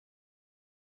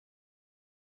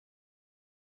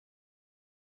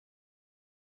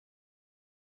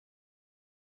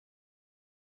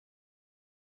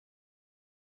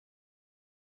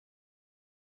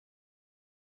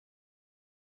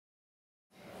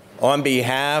On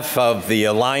behalf of the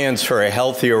Alliance for a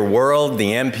Healthier World,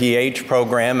 the MPH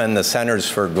program, and the Centers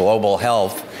for Global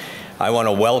Health, I want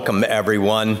to welcome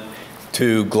everyone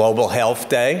to Global Health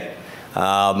Day.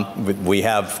 We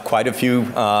have quite a few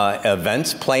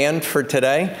events planned for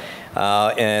today,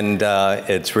 and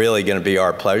it's really going to be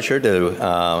our pleasure to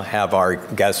have our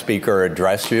guest speaker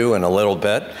address you in a little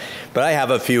bit. But I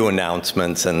have a few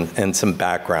announcements and some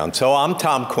background. So I'm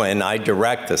Tom Quinn. I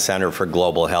direct the Center for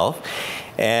Global Health.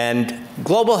 And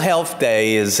Global Health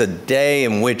Day is a day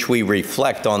in which we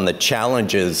reflect on the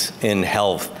challenges in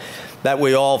health that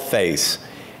we all face,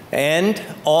 and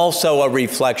also a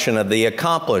reflection of the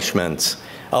accomplishments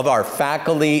of our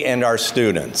faculty and our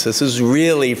students. This is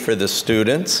really for the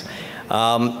students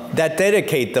that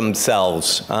dedicate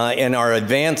themselves and are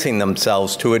advancing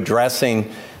themselves to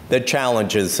addressing the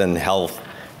challenges in health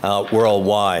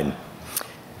worldwide.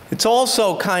 It's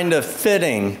also kind of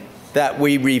fitting that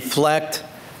we reflect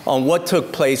on what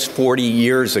took place 40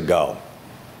 years ago.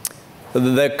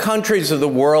 The countries of the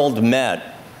world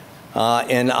met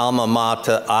in Alma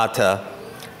Ata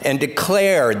and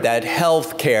declared that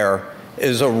health care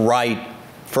is a right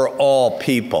for all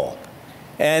people.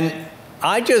 And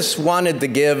I just wanted to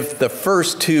give the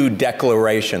first two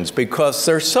declarations because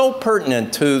they're so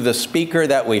pertinent to the speaker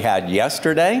that we had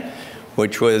yesterday,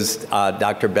 which was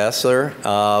Dr. Bessler,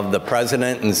 the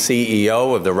president and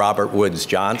CEO of the Robert Woods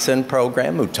Johnson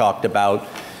program, who talked about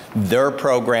their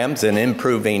programs in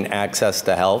improving access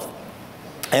to health,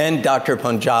 and Dr.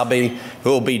 Panjabi, who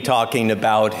will be talking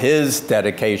about his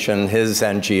dedication, his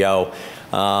NGO,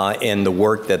 in the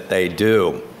work that they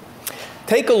do.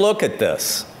 Take a look at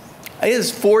this. It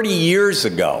is 40 years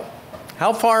ago.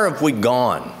 How far have we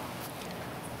gone?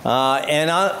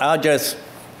 And I'll just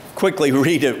quickly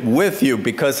read it with you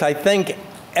because I think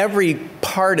every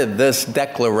part of this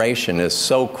declaration is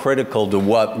so critical to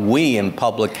what we in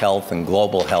public health and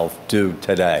global health do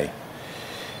today.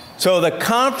 So the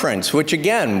conference, which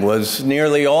again was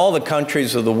nearly all the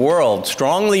countries of the world,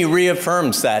 strongly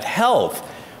reaffirms that health,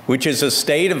 which is a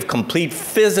state of complete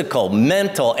physical,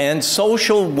 mental, and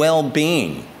social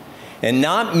well-being, and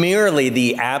not merely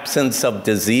the absence of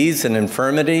disease and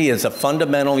infirmity, is a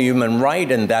fundamental human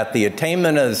right, and that the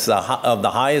attainment of the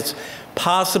highest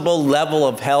possible level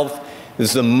of health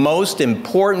is the most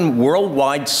important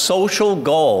worldwide social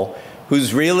goal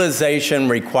whose realization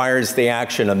requires the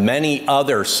action of many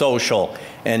other social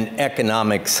and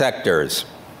economic sectors,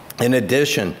 in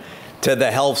addition to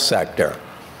the health sector.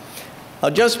 I'll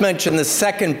just mention the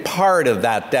second part of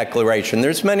that declaration.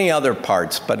 There's many other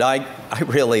parts, but I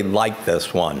really like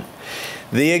this one.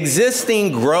 The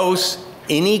existing gross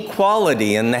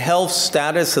inequality in the health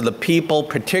status of the people,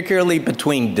 particularly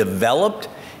between developed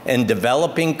and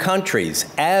developing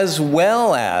countries, as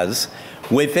well as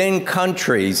within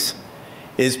countries,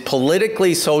 is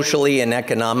politically, socially, and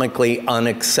economically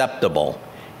unacceptable,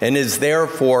 and is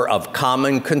therefore of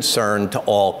common concern to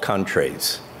all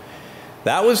countries.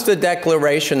 That was the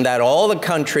declaration that all the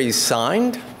countries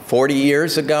signed 40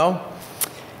 years ago.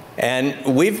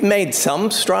 And we've made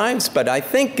some strides, but I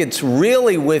think it's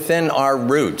really within our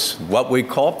roots, what we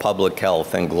call public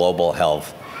health and global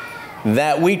health,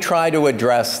 that we try to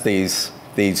address these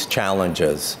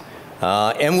challenges.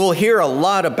 And we'll hear a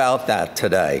lot about that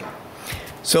today.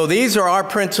 So these are our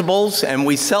principles, and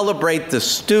we celebrate the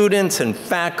students and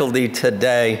faculty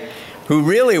today who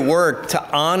really work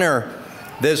to honor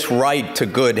this right to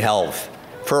good health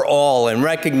for all and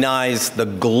recognize the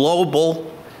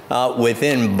global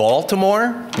within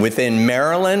Baltimore, within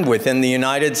Maryland, within the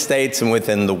United States, and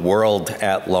within the world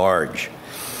at large.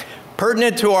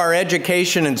 Pertinent to our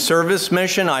education and service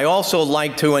mission, I also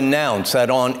like to announce that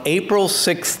on April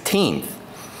 16th,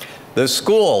 the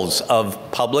schools of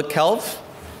public health,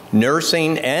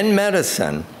 nursing, and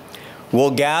medicine will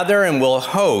gather and will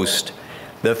host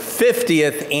the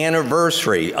 50th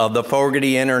anniversary of the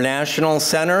Fogarty International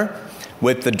Center,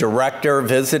 with the director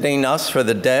visiting us for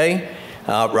the day,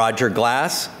 Roger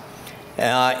Glass.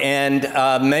 And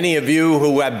many of you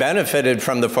who have benefited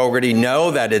from the Fogarty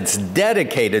know that it's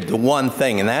dedicated to one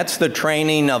thing, and that's the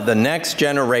training of the next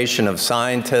generation of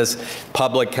scientists,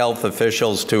 public health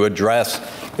officials to address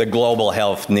the global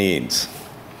health needs.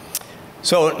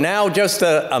 So now just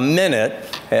a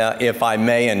minute, if I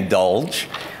may indulge,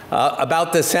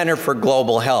 about the Center for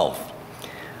Global Health.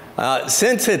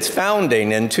 Since its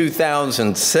founding in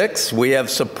 2006, we have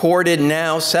supported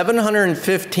now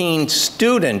 715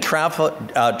 student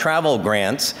travel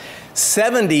grants,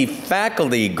 70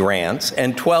 faculty grants,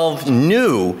 and 12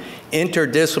 new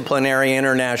interdisciplinary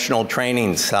international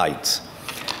training sites.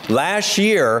 Last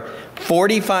year,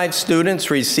 45 students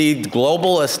received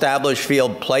global established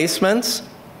field placements,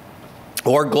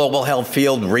 or Global Health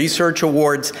Field Research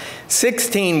Awards.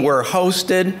 16 were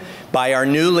hosted by our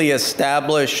newly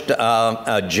established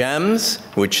GEMS,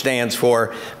 which stands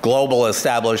for Global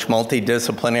Established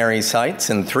Multidisciplinary Sites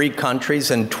in 3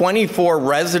 countries, and 24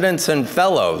 residents and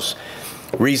fellows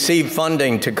received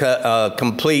funding to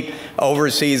complete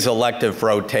overseas elective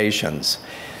rotations.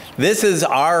 This is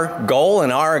our goal,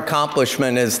 and our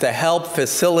accomplishment is to help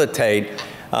facilitate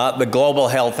the global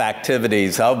health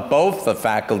activities of both the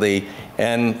faculty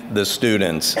and the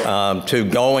students to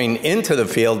going into the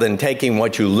field and taking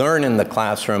what you learn in the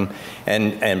classroom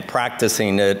and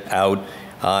practicing it out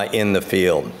in the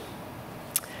field.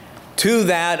 To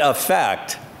that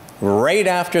effect, right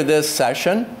after this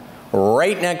session,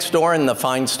 right next door in the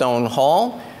Feinstein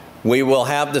Hall, we will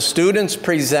have the students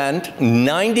present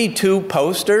 92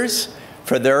 posters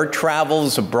for their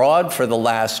travels abroad for the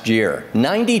last year.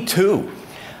 92.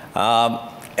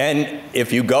 And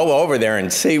if you go over there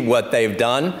and see what they've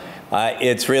done,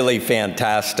 it's really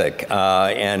fantastic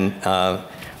and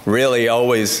really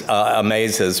always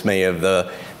amazes me of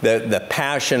the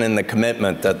passion and the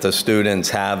commitment that the students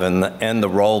have and the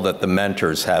role that the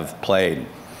mentors have played.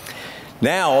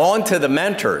 Now, on to the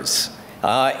mentors.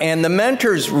 And the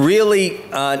mentors really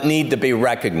need to be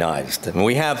recognized. And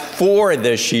we have 4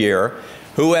 this year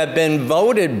who have been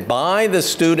voted by the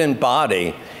student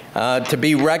body to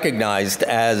be recognized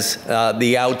as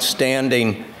the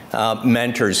outstanding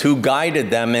mentors who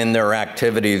guided them in their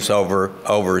activities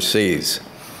overseas.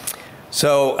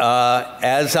 So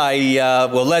as I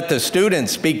will let the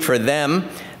students speak for them,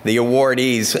 the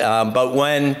awardees, but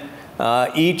when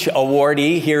each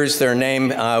awardee hears their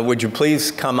name, would you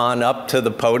please come on up to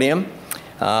the podium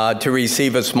to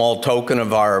receive a small token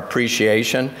of our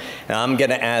appreciation. And I'm going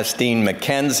to ask Dean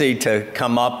Mackenzie to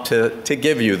come up to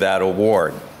give you that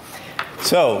award.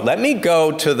 So let me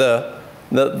go to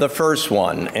the first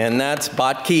one, and that's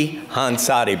Batki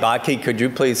Hansadi. Batki, could you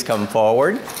please come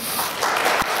forward?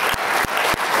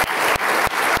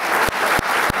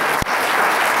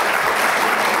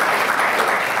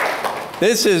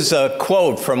 This is a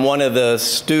quote from one of the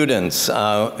students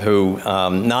who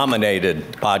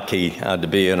nominated Batki to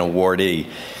be an awardee.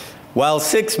 While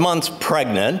 6 months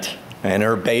pregnant, and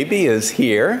her baby is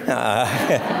here,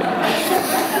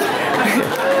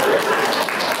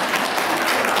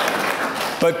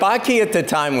 but Batki at the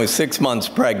time was 6 months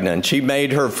pregnant. She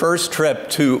made her first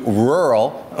trip to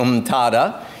rural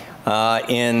Umtada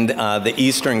in the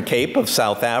Eastern Cape of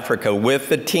South Africa with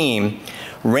the team,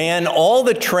 ran all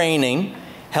the training,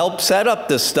 helped set up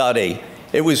the study.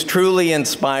 It was truly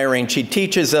inspiring. She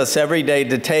teaches us every day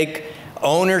to take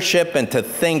ownership and to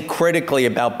think critically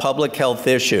about public health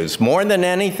issues. More than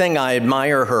anything, I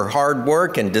admire her hard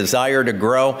work and desire to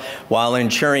grow while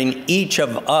ensuring each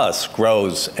of us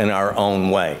grows in our own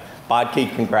way.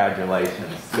 Batki,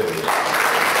 congratulations to you.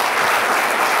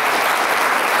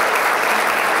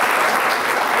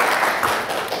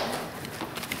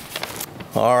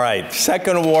 All right,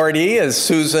 second awardee is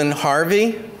Susan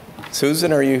Harvey.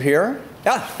 Susan, are you here?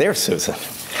 Ah, there's Susan.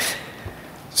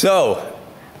 So,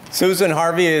 Susan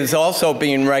Harvey is also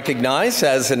being recognized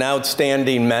as an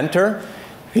outstanding mentor.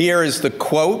 Here is the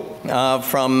quote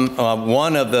from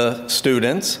one of the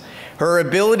students. Her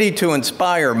ability to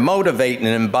inspire, motivate, and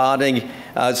embody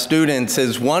students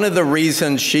is one of the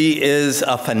reasons she is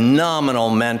a phenomenal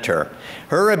mentor.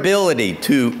 Her ability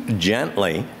to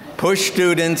gently push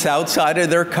students outside of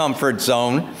their comfort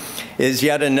zone is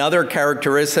yet another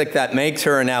characteristic that makes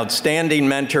her an outstanding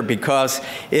mentor, because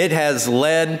it has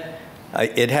led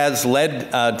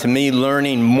to me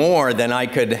learning more than I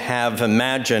could have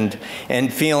imagined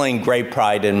and feeling great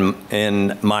pride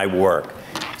in my work.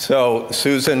 So,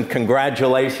 Susan,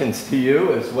 congratulations to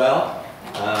you as well.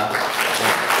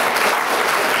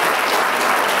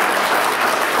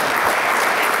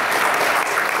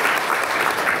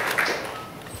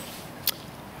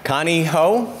 Connie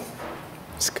Ho.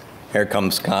 Here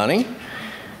comes Connie.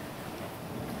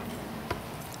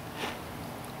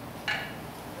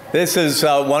 This is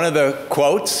one of the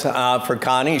quotes for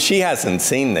Connie. She hasn't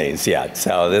seen these yet,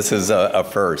 so this is a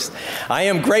first. I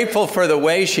am grateful for the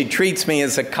way she treats me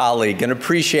as a colleague and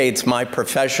appreciates my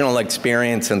professional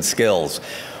experience and skills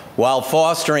while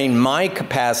fostering my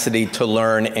capacity to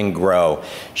learn and grow.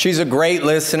 She's a great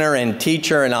listener and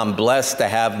teacher, and I'm blessed to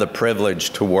have the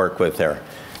privilege to work with her.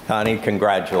 Connie,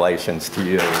 congratulations to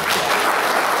you.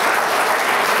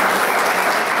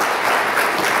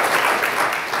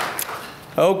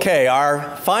 Okay,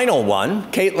 our final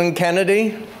one, Caitlin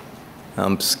Kennedy.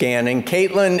 I'm scanning.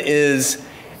 Caitlin is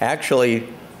actually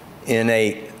in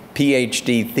a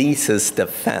PhD thesis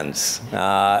defense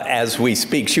as we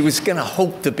speak. She was going to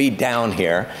hope to be down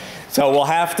here, so we'll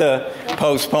have to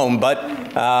postpone, but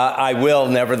I will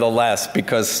nevertheless,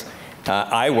 because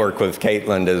I work with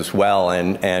Caitlin as well,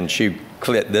 and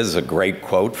this is a great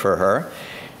quote for her.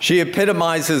 She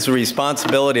epitomizes the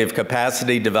responsibility of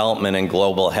capacity development in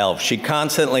global health. She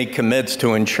constantly commits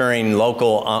to ensuring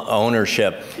local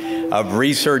ownership of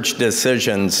research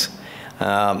decisions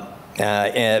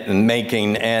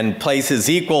making and places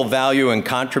equal value and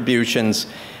contributions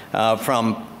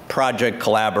from project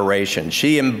collaboration.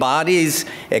 She embodies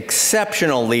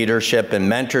exceptional leadership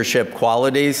and mentorship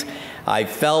qualities. I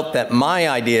felt that my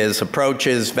ideas,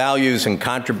 approaches, values, and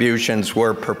contributions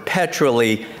were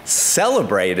perpetually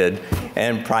celebrated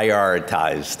and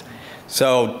prioritized.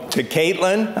 So to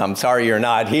Caitlin, I'm sorry you're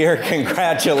not here,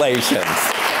 congratulations.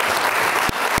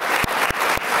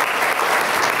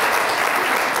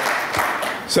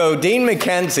 So Dean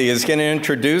Mackenzie is going to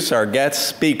introduce our guest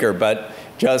speaker, but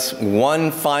just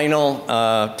two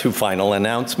final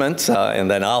announcements, and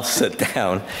then I'll sit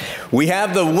down. We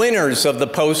have the winners of the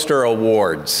poster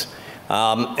awards.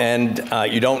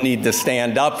 You don't need to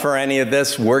stand up for any of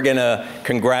this. We're going to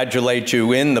congratulate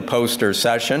you in the poster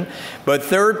session. But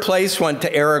third place went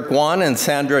to Eric Juan and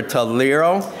Sandra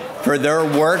Taliro for their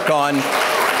work on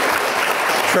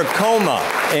trachoma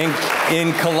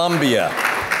in Colombia.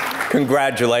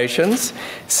 Congratulations.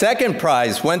 Second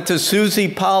prize went to Susie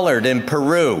Pollard in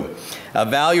Peru,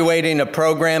 evaluating a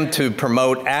program to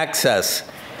promote access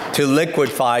to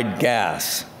liquefied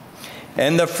gas.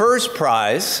 And the first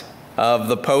prize of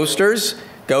the posters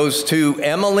goes to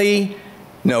Emily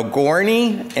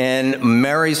Nogorny and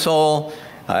Marisol,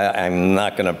 I'm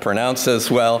not going to pronounce this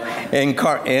well,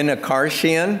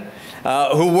 Inakarshian,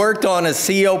 who worked on a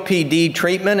COPD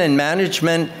treatment and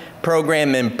management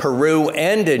program in Peru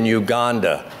and in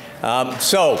Uganda.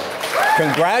 So,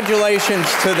 congratulations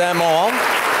to them all.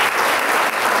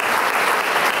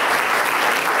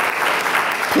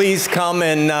 Please come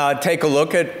and take a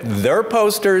look at their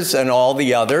posters and all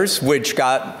the others, which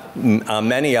got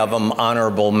many of them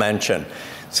honorable mention.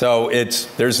 So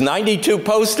there's 92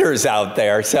 posters out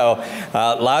there, so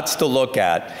lots to look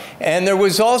at. And there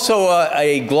was also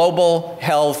a global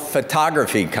health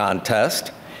photography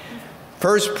contest.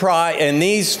 First prize, and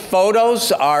these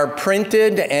photos are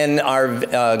printed and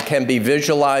can be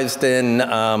visualized in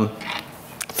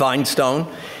Finestone.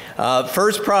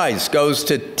 First prize goes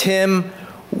to Tim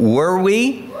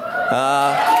Werwe.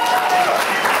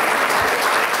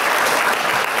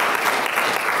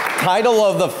 Title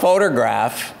of the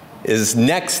photograph is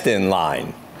Next in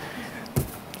Line.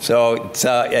 So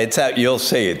you'll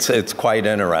see, it's quite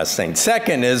interesting.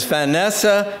 Second is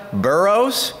Vanessa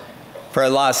Burrows for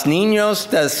Los Niños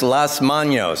de las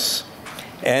Manos.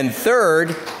 And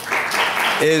third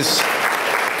is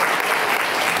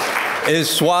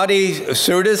Swati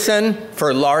Sudasan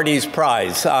for Lardy's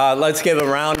Prize. Let's give a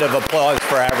round of applause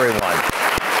for everyone.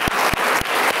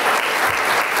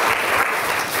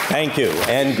 Thank you.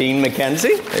 And Dean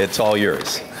Mackenzie, it's all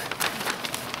yours.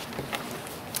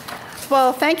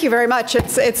 Well, thank you very much.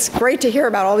 It's great to hear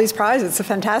about all these prizes. It's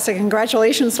fantastic.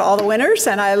 Congratulations to all the winners,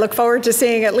 and I look forward to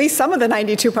seeing at least some of the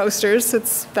 92 posters.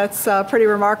 That's pretty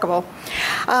remarkable.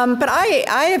 But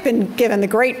I have been given the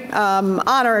great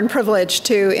honor and privilege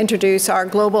to introduce our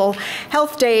Global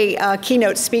Health Day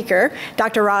keynote speaker,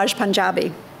 Dr. Raj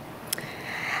Panjabi.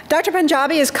 Dr.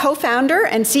 Panjabi is co-founder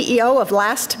and CEO of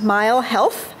Last Mile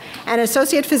Health, and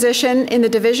associate physician in the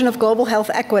Division of Global Health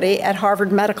Equity at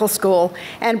Harvard Medical School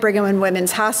and Brigham and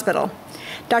Women's Hospital.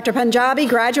 Dr. Panjabi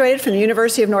graduated from the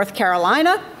University of North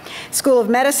Carolina School of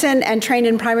Medicine and trained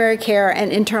in primary care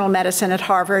and internal medicine at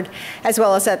Harvard, as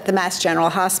well as at the Mass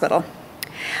General Hospital.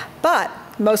 But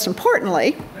most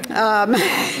importantly,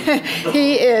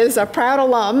 he is a proud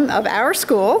alum of our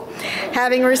school,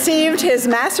 having received his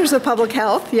Master's of Public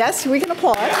Health. Yes, we can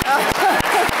applaud.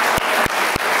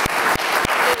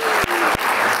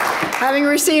 Having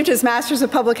received his Master's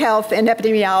of Public Health in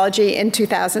Epidemiology in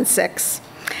 2006.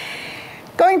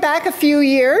 Going back a few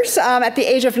years, at the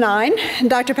age of 9,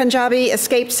 Dr. Panjabi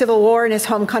escaped civil war in his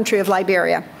home country of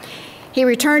Liberia. He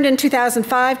returned in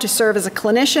 2005 to serve as a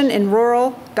clinician in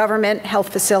rural government health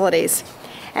facilities.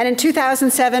 And in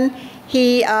 2007,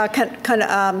 he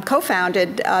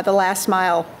co-founded the Last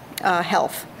Mile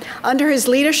Health. Under his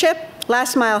leadership,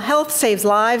 Last Mile Health saves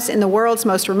lives in the world's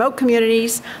most remote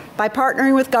communities by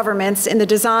partnering with governments in the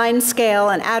design, scale,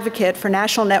 and advocate for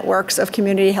national networks of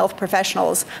community health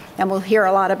professionals. And we'll hear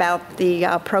a lot about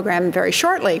the program very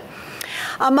shortly.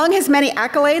 Among his many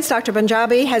accolades, Dr.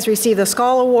 Panjabi has received the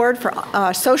Skoll Award for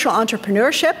Social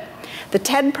Entrepreneurship, the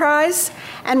TED Prize,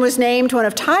 and was named one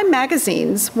of Time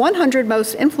Magazine's 100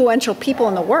 most influential people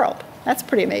in the world. That's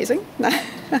pretty amazing.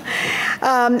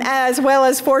 As well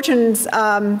as Fortune's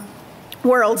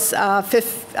world's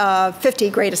 50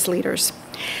 greatest leaders.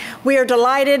 We are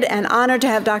delighted and honored to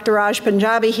have Dr. Raj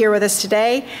Panjabi here with us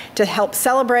today to help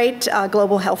celebrate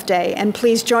Global Health Day. And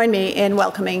please join me in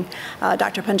welcoming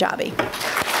Dr. Panjabi.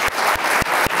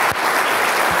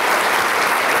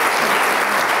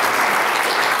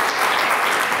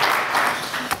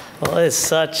 Well, it is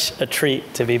such a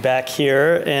treat to be back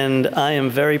here, and I am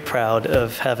very proud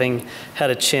of having had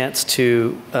a chance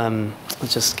to,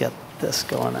 let's just get this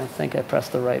going. I think I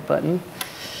pressed the right button.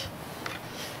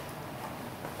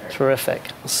 Terrific.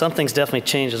 Something's definitely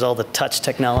changed with all the touch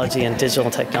technology and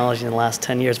digital technology in the last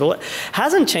 10 years. But what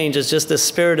hasn't changed is just the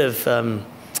spirit of, I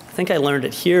think I learned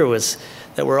it here, was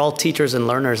that we're all teachers and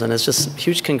learners, and it's just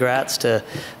huge congrats to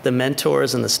the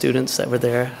mentors and the students that were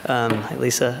there. Hi,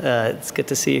 Lisa. It's good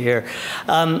to see you here.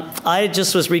 I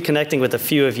just was reconnecting with a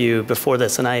few of you before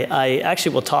this, and I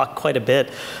actually will talk quite a bit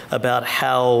about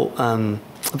how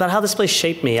this place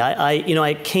shaped me.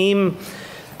 I came,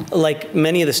 like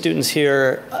many of the students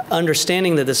here,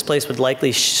 understanding that this place would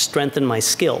likely strengthen my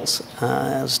skills.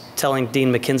 I was telling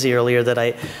Dean Mackenzie earlier that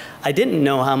I didn't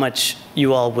know how much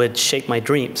you all would shape my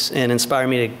dreams and inspire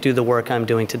me to do the work I'm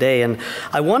doing today. And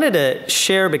I wanted to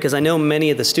share, because I know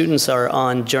many of the students are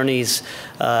on journeys,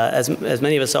 as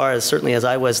many of us are, certainly as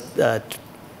I was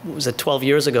 12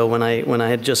 years ago when I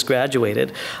had just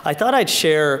graduated. I thought I'd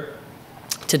share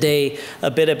today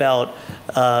a bit about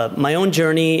my own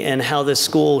journey and how this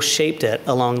school shaped it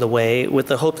along the way, with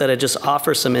the hope that it just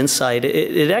offers some insight.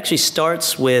 It actually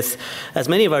starts with, as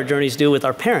many of our journeys do, with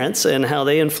our parents and how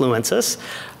they influence us.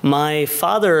 My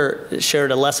father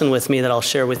shared a lesson with me that I'll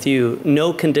share with you.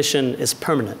 No condition is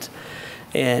permanent.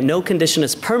 And no condition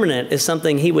is permanent is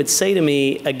something he would say to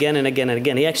me again and again and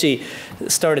again. He actually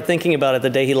started thinking about it the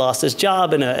day he lost his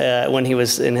job when he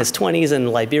was in his 20s in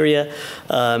Liberia.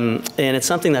 And it's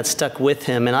something that stuck with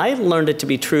him. And I learned it to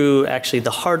be true, actually,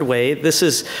 the hard way. This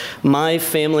is my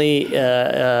family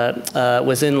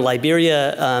was in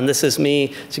Liberia. This is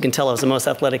me. As you can tell, I was the most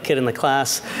athletic kid in the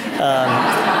class.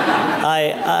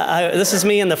 This is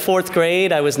me in the 4th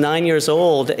grade. I was 9 years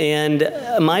old. And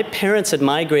my parents had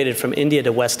migrated from India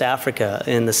to West Africa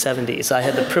in the 70s. I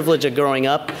had the privilege of growing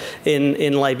up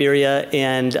in Liberia,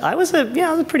 and I was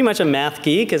pretty much a math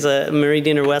geek, as Marie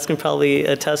Diener West can probably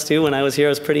attest to. When I was here, I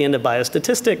was pretty into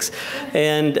biostatistics,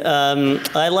 and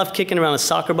I loved kicking around with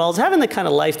soccer balls, having the kind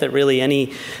of life that really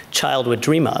any child would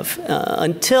dream of,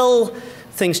 until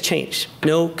things changed.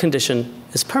 No condition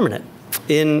is permanent.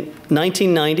 In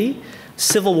 1990,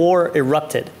 civil war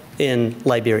erupted in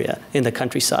Liberia, in the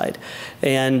countryside.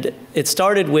 And it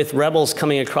started with rebels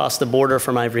coming across the border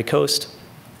from Ivory Coast.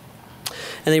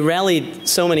 And they rallied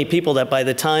so many people that by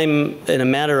the time, in a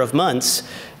matter of months,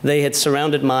 they had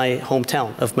surrounded my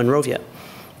hometown of Monrovia.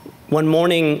 One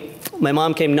morning, my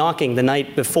mom came knocking the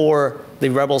night before the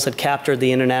rebels had captured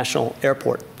the international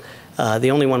airport,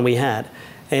 the only one we had.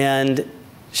 And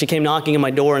she came knocking on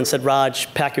my door and said,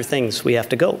 "Raj, pack your things, we have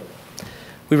to go."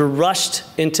 We were rushed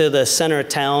into the center of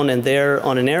town, and there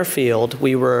on an airfield,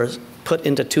 we were put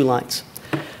into 2 lines.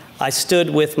 I stood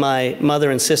with my mother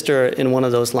and sister in one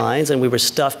of those lines, and we were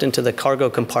stuffed into the cargo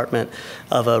compartment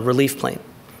of a relief plane.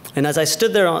 And as I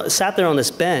sat there on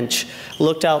this bench,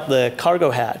 looked out the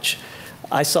cargo hatch,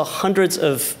 I saw hundreds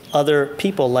of other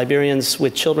people, Liberians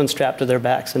with children strapped to their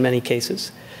backs in many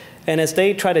cases. And as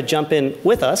they tried to jump in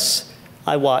with us,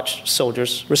 I watched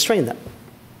soldiers restrain them.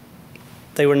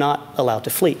 They were not allowed to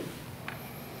flee.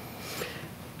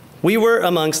 We were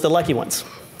amongst the lucky ones.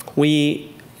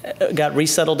 We got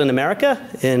resettled in America,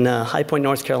 in High Point,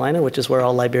 North Carolina, which is where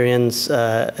all Liberians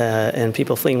and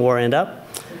people fleeing war end up.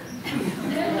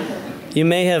 You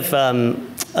may have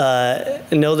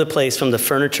know the place from the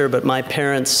furniture, but my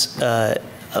parents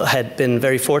had been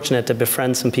very fortunate to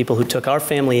befriend some people who took our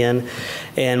family in,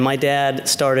 and my dad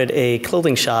started a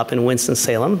clothing shop in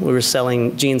Winston-Salem. We were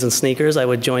selling jeans and sneakers. I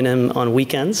would join him on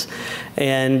weekends,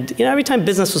 and every time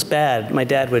business was bad, my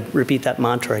dad would repeat that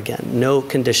mantra again: no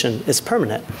condition is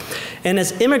permanent. And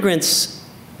as immigrants,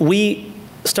 we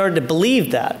started to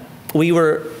believe that. We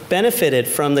were benefited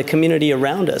from the community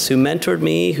around us who mentored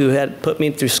me, who had put me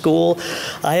through school.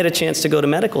 I had a chance to go to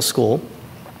medical school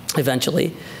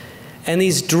eventually. And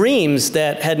these dreams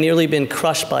that had nearly been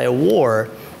crushed by a war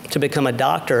to become a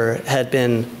doctor had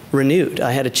been renewed.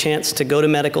 I had a chance to go to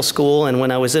medical school, and when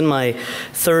I was in my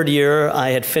third year,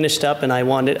 I had finished up, and I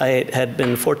had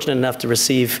been fortunate enough to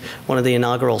receive one of the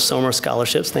inaugural Sommer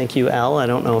scholarships. Thank you, Al. I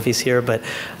don't know if he's here, but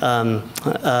and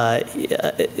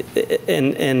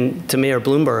to Mayor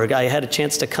Bloomberg, I had a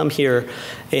chance to come here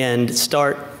and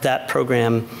start that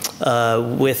program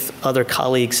with other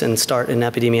colleagues and start in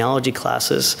epidemiology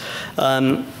classes.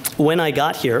 When I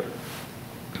got here,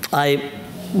 I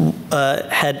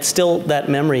had still that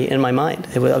memory in my mind.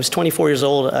 I was 24 years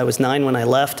old. I was 9 when I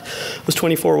left. I was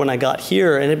 24 when I got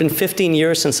here, and it had been 15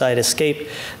 years since I had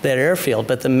escaped that airfield,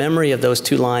 but the memory of those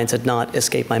 2 lines had not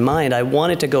escaped my mind. I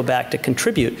wanted to go back to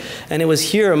contribute, and it was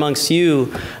here amongst you,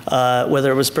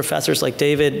 whether it was professors like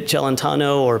David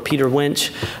Celentano or Peter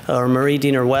Winch or Marie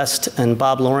Diener West and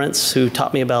Bob Lawrence, who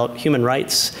taught me about human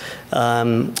rights,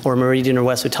 or Marie Diener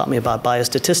West, who taught me about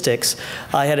biostatistics.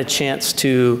 I had a chance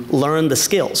to learn the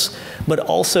skills, but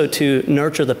also to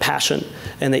nurture the passion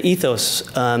and the ethos,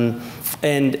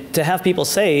 and to have people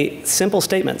say simple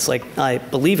statements like, I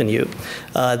believe in you,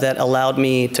 that allowed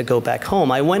me to go back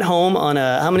home. I went home on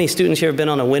how many students here have been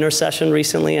on a winter session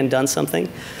recently and done something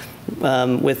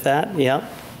with that? Yeah.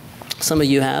 Some of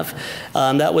you have.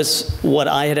 That was what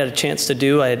I had a chance to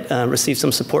do. I had received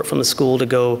some support from the school to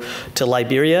go to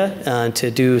Liberia to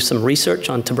do some research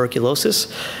on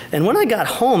tuberculosis. And when I got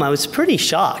home, I was pretty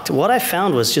shocked. What I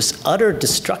found was just utter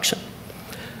destruction.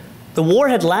 The war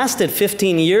had lasted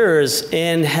 15 years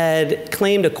and had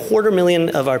claimed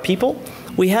 250,000 of our people.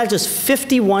 We had just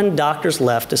 51 doctors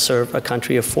left to serve a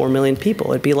country of 4 million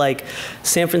people. It'd be like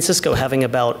San Francisco having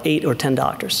about 8 or 10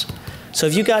 doctors. So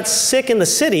if you got sick in the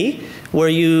city, where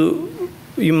you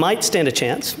might stand a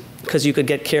chance, because you could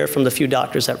get care from the few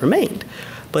doctors that remained.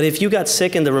 But if you got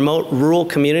sick in the remote rural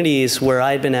communities where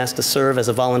I had been asked to serve as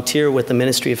a volunteer with the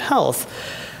Ministry of Health,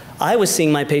 I was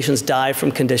seeing my patients die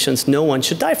from conditions no one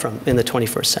should die from in the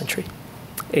 21st century.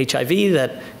 HIV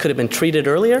that could have been treated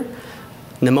earlier,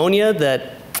 pneumonia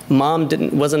that mom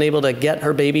wasn't able to get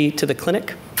her baby to the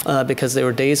clinic because they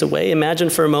were days away. Imagine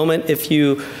for a moment if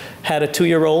you had a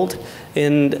 2-year-old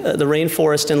in the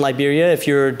rainforest in Liberia. If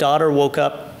your daughter woke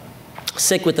up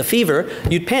sick with a fever,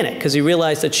 you'd panic because you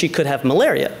realized that she could have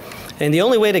malaria. And the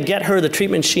only way to get her the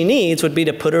treatment she needs would be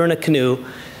to put her in a canoe,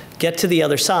 get to the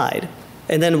other side,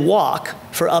 and then walk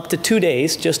for up to 2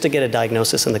 days just to get a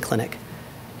diagnosis in the clinic.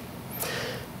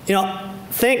 You know,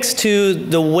 thanks to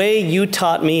the way you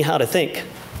taught me how to think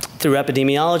through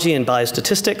epidemiology and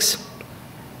biostatistics,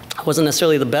 I wasn't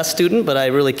necessarily the best student, but I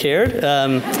really cared.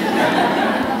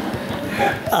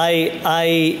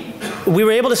 We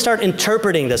were able to start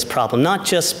interpreting this problem, not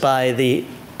just by the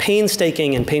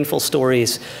painstaking and painful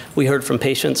stories we heard from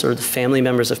patients or the family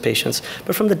members of patients,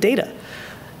 but from the data.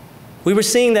 We were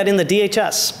seeing that in the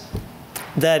DHS,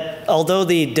 that although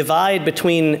the divide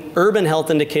between urban health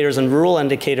indicators and rural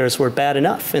indicators were bad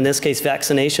enough, in this case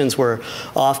vaccinations were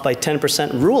off by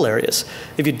 10% in rural areas,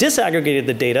 if you disaggregated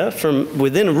the data from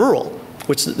within rural,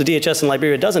 which the DHS in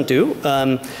Liberia doesn't do,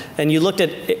 and you looked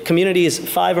at communities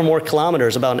 5 or more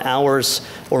kilometers, about an hour's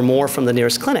or more from the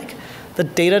nearest clinic, the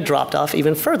data dropped off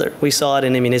even further. We saw it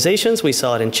in immunizations, we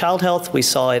saw it in child health, we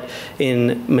saw it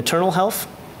in maternal health.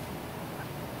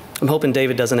 I'm hoping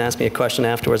David doesn't ask me a question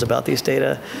afterwards about these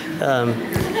data.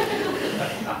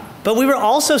 But we were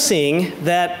also seeing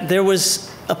that there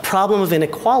was a problem of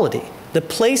inequality. The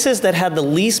places that had the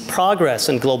least progress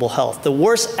in global health, the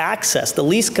worst access, the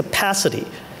least capacity,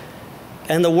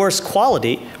 and the worst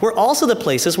quality were also the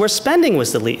places where spending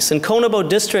was the least. In Konobo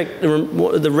District,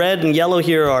 the red and yellow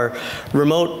here are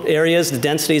remote areas. The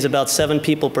density is about 7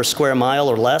 people per square mile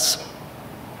or less.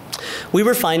 We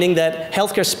were finding that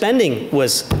healthcare spending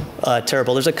was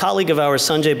terrible. There's a colleague of ours,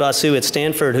 Sanjay Basu at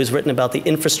Stanford, who's written about the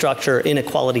infrastructure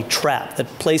inequality trap, that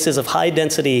places of high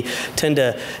density tend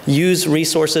to use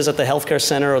resources at the healthcare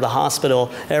center or the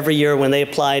hospital. Every year when they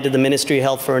apply to the Ministry of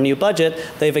Health for a new budget,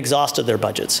 they've exhausted their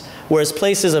budgets. Whereas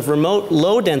places of remote,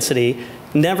 low density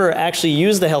never actually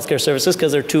use the healthcare services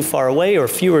because they're too far away or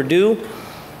fewer do.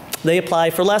 They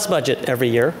apply for less budget every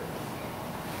year,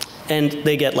 and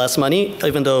they get less money,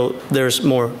 even though there's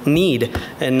more need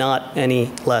and not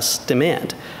any less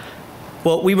demand.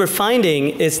 What we were finding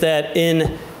is that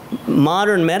in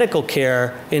modern medical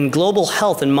care, in global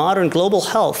health, in modern global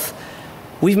health,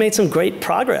 we've made some great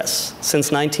progress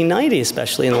since 1990,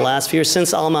 especially in the last few years,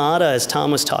 since Alma-Ata, as Tom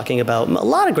was talking about, a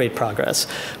lot of great progress.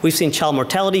 We've seen child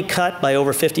mortality cut by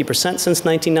over 50% since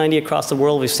 1990 across the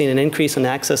world. We've seen an increase in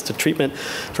access to treatment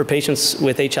for patients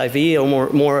with HIV.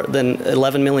 More than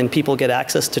 11 million people get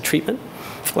access to treatment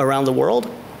around the world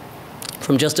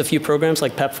from just a few programs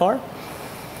like PEPFAR.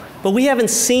 But we haven't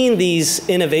seen these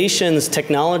innovations,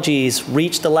 technologies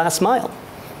reach the last mile.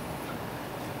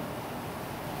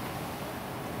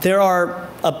 There are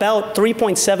about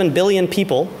 3.7 billion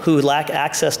people who lack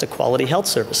access to quality health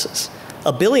services.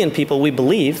 1 billion people, we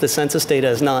believe, the census data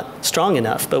is not strong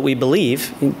enough, but we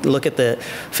believe, look at the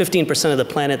 15% of the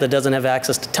planet that doesn't have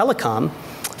access to telecom,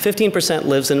 15%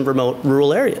 lives in remote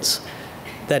rural areas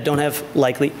that don't have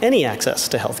likely any access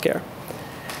to healthcare.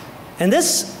 And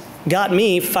this got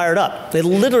me fired up. It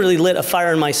literally lit a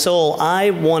fire in my soul.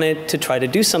 I wanted to try to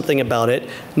do something about it.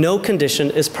 No condition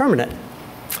is permanent.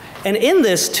 And in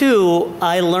this, too,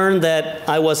 I learned that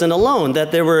I wasn't alone,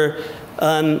 that there were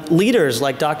leaders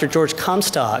like Dr. George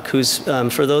Comstock, who's,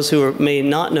 for those who may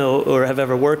not know or have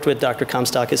ever worked with Dr.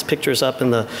 Comstock, his picture's up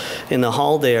in the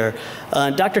hall there.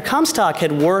 Dr. Comstock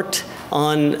had worked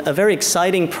on a very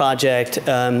exciting project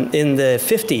in the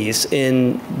 50s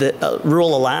in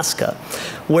rural Alaska,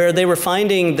 where they were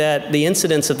finding that the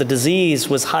incidence of the disease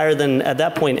was higher than, at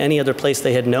that point, any other place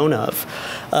they had known of.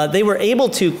 They were able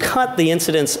to cut the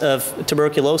incidence of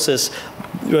tuberculosis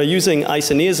using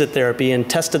isoniazid therapy and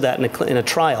tested that in a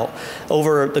trial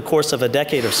over the course of a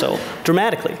decade or so,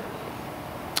 dramatically.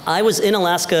 I was in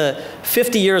Alaska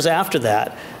 50 years after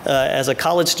that as a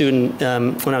college student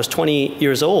when I was 20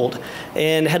 years old,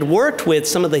 and had worked with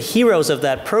some of the heroes of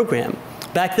that program.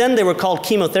 Back then, they were called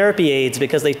chemotherapy aides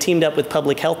because they teamed up with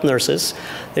public health nurses.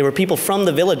 They were people from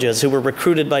the villages who were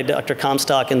recruited by Dr.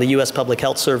 Comstock and the US Public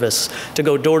Health Service to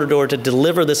go door to door to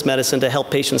deliver this medicine to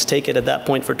help patients take it at that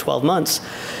point for 12 months.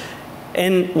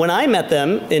 And when I met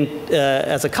them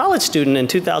as a college student in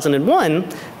 2001,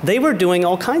 they were doing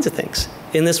all kinds of things.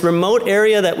 In this remote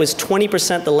area that was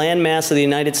 20% the land mass of the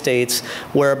United States,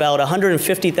 where about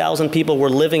 150,000 people were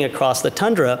living across the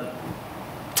tundra,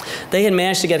 they had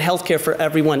managed to get health care for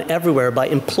everyone everywhere by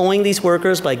employing these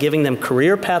workers, by giving them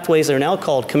career pathways. They're now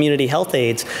called community health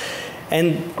aides.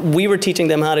 And we were teaching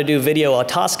them how to do video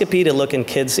otoscopy to look in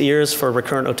kids' ears for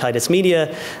recurrent otitis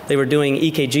media. They were doing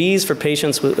EKGs for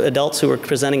patients, adults who were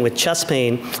presenting with chest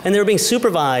pain. And they were being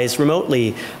supervised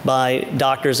remotely by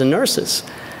doctors and nurses.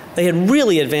 They had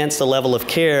really advanced the level of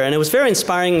care, and it was very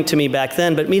inspiring to me back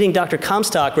then, but meeting Dr.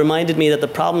 Comstock reminded me that the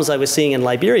problems I was seeing in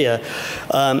Liberia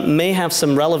may have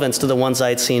some relevance to the ones I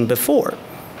had seen before.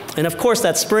 And of course,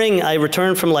 that spring, I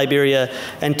returned from Liberia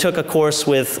and took a course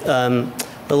with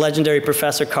the legendary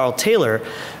Professor Carl Taylor,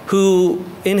 who,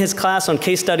 in his class on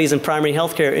case studies in primary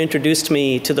healthcare, introduced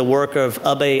me to the work of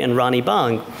Abe and Ronnie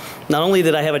Bang. Not only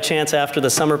did I have a chance after the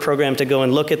summer program to go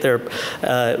and look at their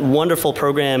wonderful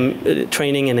program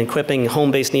training and equipping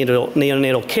home-based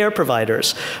neonatal care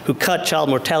providers who cut child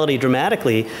mortality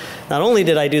dramatically, not only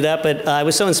did I do that, but I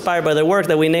was so inspired by their work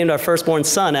that we named our firstborn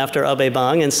son after Abe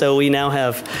Bang, and so we now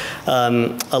have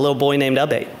a little boy named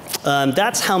Abe.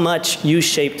 That's how much you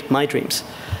shaped my dreams,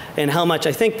 and how much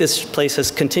I think this place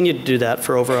has continued to do that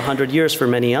for over 100 years for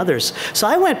many others. So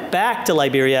I went back to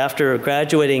Liberia after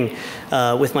graduating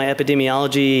with my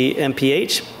epidemiology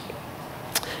MPH,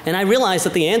 and I realized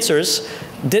that the answers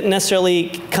didn't necessarily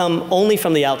come only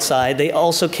from the outside. They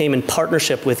also came in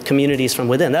partnership with communities from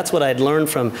within. That's what I had learned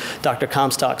from Dr.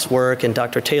 Comstock's work and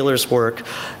Dr. Taylor's work,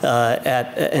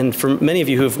 and for many of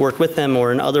you who have worked with them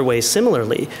or in other ways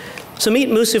similarly. So meet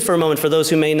Musu for a moment for those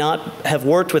who may not have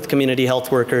worked with community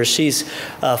health workers. She's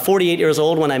 48 years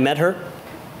old when I met her.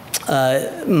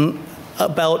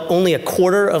 About only a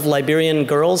quarter of Liberian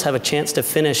girls have a chance to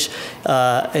finish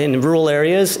in rural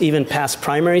areas, even past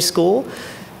primary school.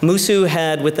 Musu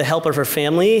had, with the help of her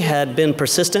family, had been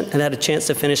persistent and had a chance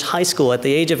to finish high school. At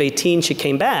the age of 18, she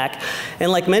came back,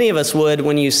 and like many of us would,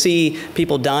 when you see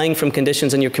people dying from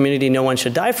conditions in your community no one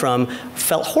should die from,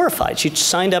 felt horrified. She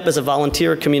signed up as a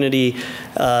volunteer community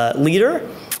leader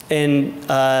and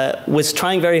was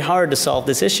trying very hard to solve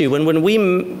this issue. And when we,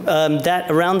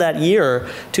 around that year,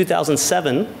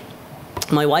 2007,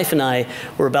 my wife and I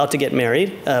were about to get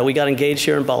married. We got engaged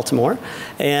here in Baltimore,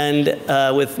 and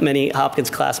with many Hopkins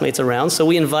classmates around. So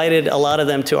we invited a lot of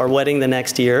them to our wedding the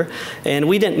next year, and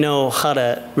we didn't know how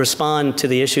to respond to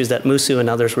the issues that Musu and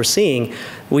others were seeing.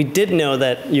 We did know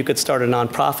that you could start a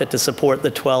nonprofit to support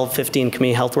the 12, 15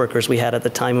 community health workers we had at the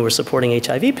time who were supporting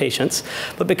HIV patients,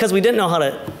 but because we didn't know how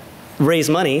to raise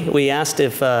money, we asked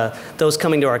if those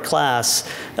coming to our class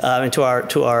and to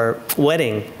our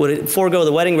wedding would forego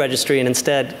the wedding registry and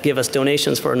instead give us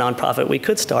donations for a nonprofit we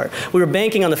could start. We were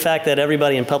banking on the fact that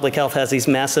everybody in public health has these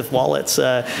massive wallets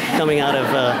coming out of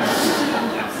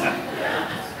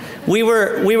we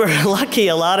were lucky.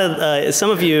 A lot of some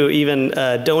of you even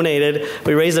donated.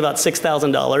 We raised about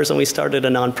 $6,000, and we started a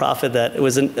nonprofit that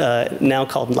was now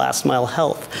called Last Mile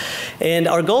Health. And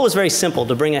our goal was very simple: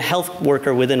 to bring a health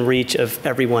worker within reach of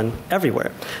everyone,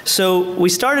 everywhere. So we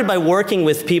started by working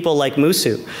with people like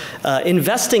Musu,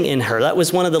 investing in her. That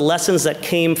was one of the lessons that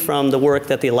came from the work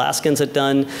that the Alaskans had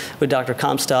done with Dr.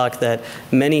 Comstock, that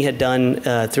many had done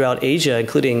throughout Asia,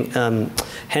 including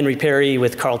Henry Perry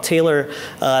with Carl Taylor,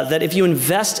 that if you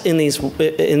invest in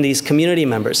these community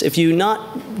members, if you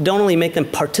don't only make them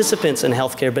participants in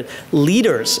healthcare, but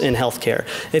leaders in healthcare,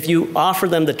 if you offer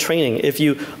them the training, if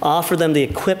you offer them the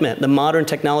equipment, the modern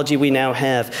technology we now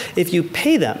have, if you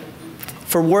pay them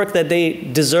for work that they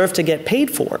deserve to get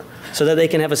paid for, so that they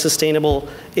can have a sustainable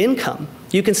income,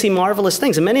 you can see marvelous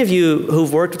things. And many of you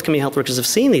who've worked with community health workers have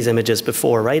seen these images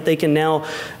before, right? They can now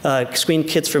screen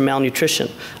kids for malnutrition,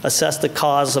 assess the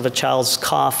cause of a child's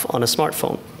cough on a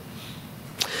smartphone,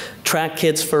 track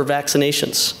kids for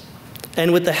vaccinations.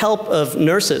 And with the help of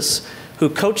nurses who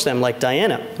coach them, like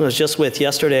Diana, who I was just with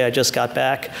yesterday, I just got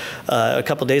back, a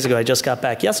couple days ago, I just got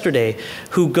back yesterday,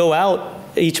 who go out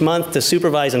each month to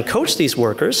supervise and coach these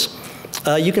workers,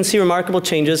 you can see remarkable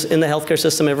changes in the healthcare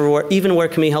system everywhere, even where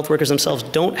community health workers themselves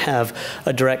don't have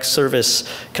a direct service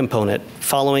component,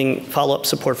 follow-up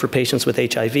support for patients with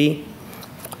HIV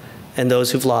and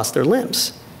those who've lost their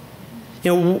limbs.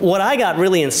 You know, what I got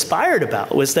really inspired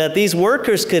about was that these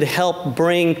workers could help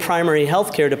bring primary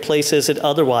health care to places it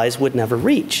otherwise would never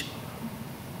reach.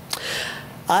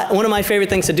 One of my favorite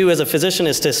things to do as a physician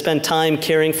is to spend time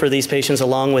caring for these patients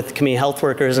along with community health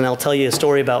workers, and I'll tell you a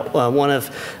story about one of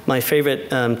my favorite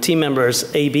team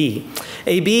members, AB.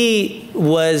 AB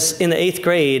was in the 8th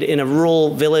grade in a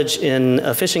rural village, in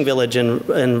a fishing village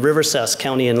in Riversess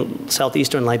County in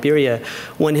southeastern Liberia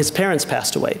when his parents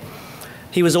passed away.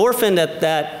 He was orphaned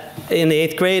in the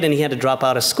 8th grade, and he had to drop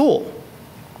out of school.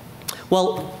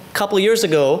 Well, a couple of years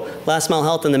ago, Last Mile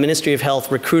Health and the Ministry of Health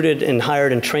recruited and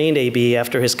hired and trained AB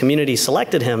after his community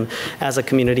selected him as a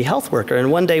community health worker.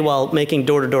 And one day, while making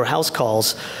door-to-door house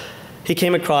calls, he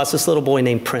came across this little boy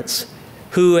named Prince,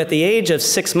 who at the age of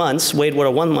 6 months weighed what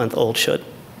a 1-month-old should.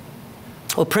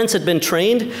 Well, Prince had been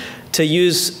trained to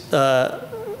use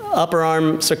upper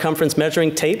arm circumference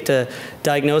measuring tape to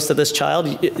diagnose that this child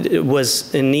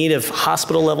was in need of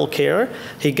hospital-level care.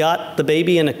 He got the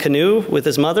baby in a canoe with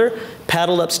his mother,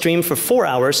 paddled upstream for 4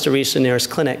 hours to reach the nearest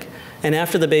clinic. And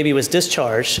after the baby was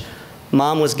discharged,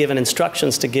 Mom was given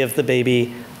instructions to give the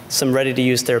baby some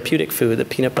ready-to-use therapeutic food, the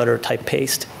peanut butter type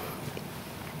paste.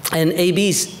 And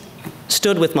AB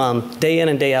stood with Mom day in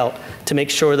and day out to make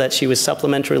sure that she was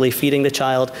supplementarily feeding the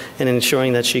child and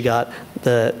ensuring that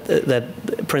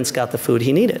that Prince got the food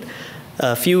he needed.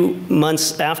 A few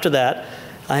months after that,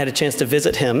 I had a chance to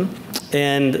visit him,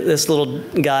 and this little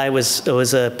guy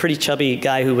was a pretty chubby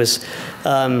guy who was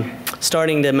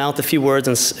starting to mouth a few words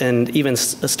and even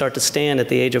start to stand at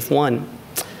the age of 1.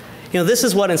 You know, this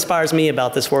is what inspires me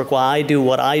about this work, why I do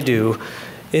what I do,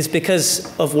 is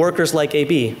because of workers like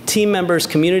AB, team members,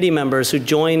 community members who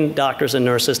join doctors and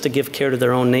nurses to give care to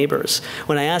their own neighbors.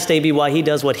 When I asked AB why he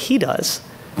does what he does,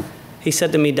 he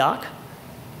said to me, "Doc,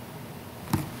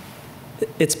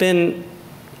 it's been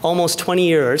almost 20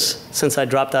 years since I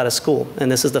dropped out of school,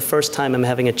 and this is the first time I'm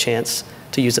having a chance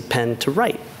to use a pen to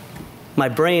write. My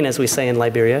brain, as we say in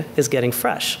Liberia, is getting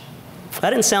fresh."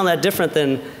 That didn't sound that different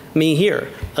than me here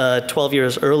 12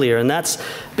 years earlier, and that's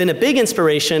been a big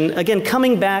inspiration, again,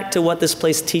 coming back to what this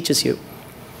place teaches you.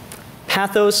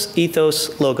 Pathos,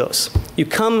 ethos, logos. You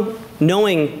come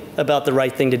knowing about the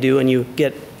right thing to do, and you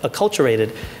get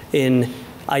acculturated in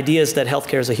ideas that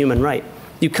healthcare is a human right.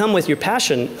 You come with your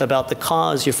passion about the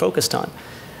cause you're focused on.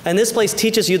 And this place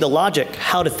teaches you the logic,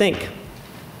 how to think,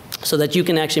 so that you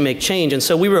can actually make change. And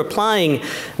so we were applying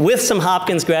with some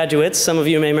Hopkins graduates. Some of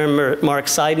you may remember Mark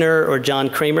Seidner or John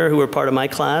Kramer, who were part of my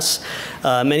class.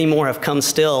 Many more have come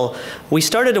still. We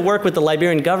started to work with the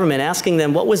Liberian government, asking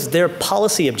them what was their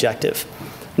policy objective,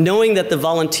 knowing that the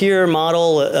volunteer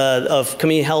model of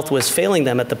community health was failing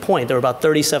them at the point. There were about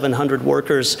 3,700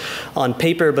 workers on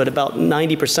paper, but about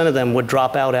 90% of them would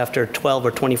drop out after 12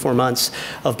 or 24 months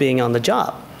of being on the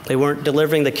job. They weren't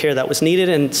delivering the care that was needed,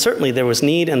 and certainly there was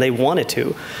need, and they wanted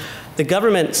to. The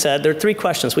government said there are 3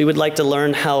 questions. We would like to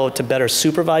learn how to better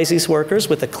supervise these workers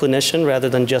with a clinician rather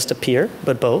than just a peer,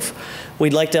 but both.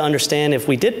 We'd like to understand if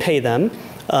we did pay them,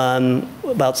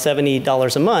 about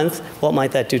 $70 a month, what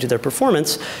might that do to their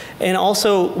performance? And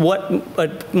also what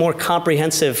a more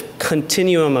comprehensive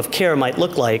continuum of care might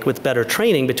look like with better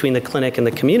training between the clinic and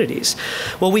the communities.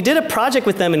 Well, we did a project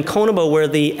with them in Konobo where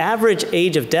the average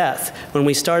age of death when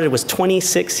we started was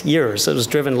 26 years. It was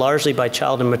driven largely by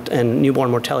child and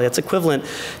newborn mortality. That's equivalent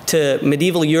to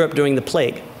medieval Europe during the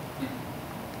plague.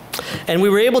 And we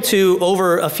were able to,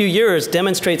 over a few years,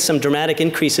 demonstrate some dramatic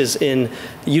increases in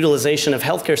utilization of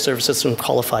healthcare services from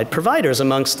qualified providers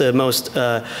amongst the most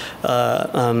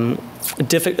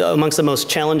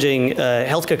challenging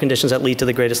healthcare conditions that lead to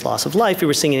the greatest loss of life. We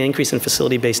were seeing an increase in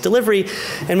facility-based delivery,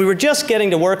 and we were just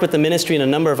getting to work with the ministry and a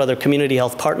number of other community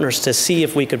health partners to see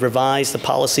if we could revise the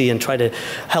policy and try to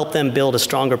help them build a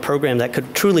stronger program that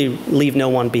could truly leave no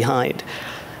one behind.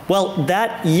 Well,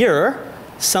 that year,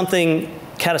 something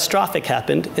catastrophic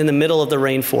happened in the middle of the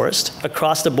rainforest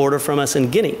across the border from us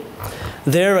in Guinea.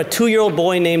 There, a 2-year-old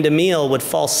boy named Emil would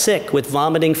fall sick with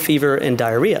vomiting, fever, and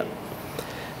diarrhea.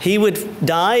 He would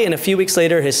die, and a few weeks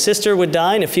later, his sister would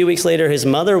die, and a few weeks later, his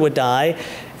mother would die.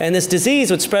 And this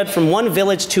disease would spread from one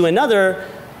village to another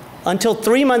until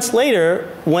 3 months later,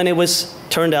 when it was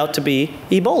turned out to be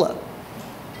Ebola.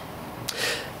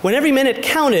 When every minute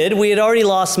counted, we had already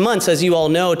lost months. As you all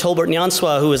know, Tolbert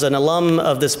Nyanswa, who is an alum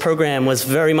of this program, was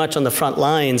very much on the front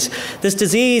lines. This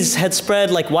disease had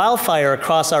spread like wildfire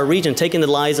across our region, taking the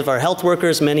lives of our health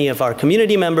workers, many of our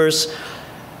community members.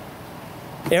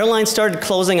 Airlines started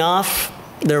closing off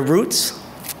their routes.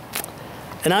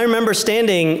 And I remember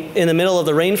standing in the middle of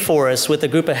the rainforest with a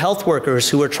group of health workers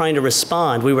who were trying to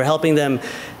respond. We were helping them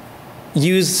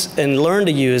use and learn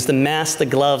to use the masks, the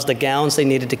gloves, the gowns they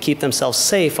needed to keep themselves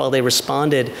safe while they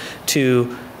responded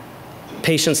to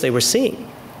patients they were seeing.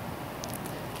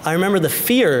 I remember the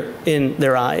fear in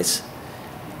their eyes.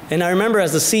 And I remember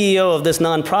as the CEO of this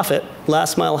nonprofit,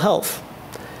 Last Mile Health,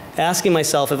 asking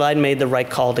myself if I'd made the right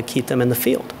call to keep them in the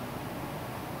field.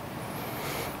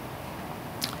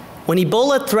 When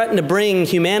Ebola threatened to bring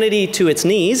humanity to its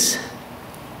knees,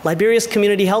 Liberia's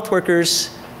community health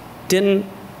workers didn't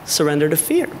surrender to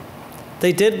fear.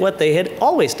 They did what they had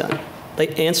always done. They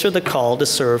answered the call to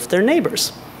serve their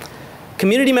neighbors.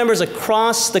 Community members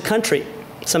across the country,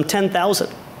 some 10,000,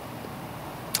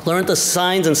 learned the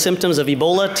signs and symptoms of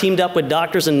Ebola, teamed up with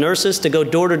doctors and nurses to go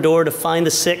door to door to find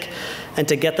the sick and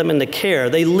to get them into care.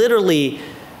 They literally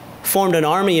formed an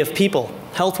army of people,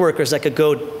 health workers that could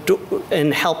go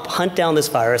and help hunt down this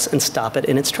virus and stop it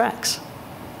in its tracks.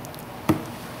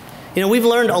 You know, we've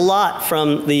learned a lot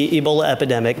from the Ebola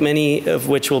epidemic, many of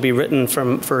which will be written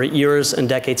for years and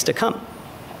decades to come.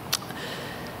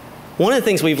 One of the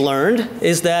things we've learned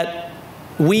is that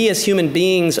we as human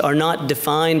beings are not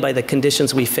defined by the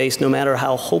conditions we face, no matter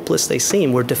how hopeless they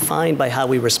seem. We're defined by how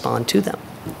we respond to them.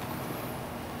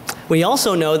 We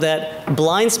also know that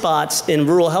blind spots in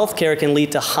rural healthcare can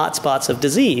lead to hot spots of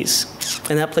disease,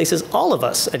 and that places all of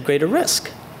us at greater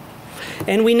risk.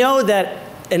 And we know that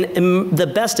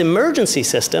the best emergency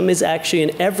system is actually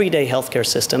an everyday healthcare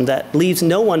system that leaves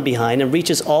no one behind and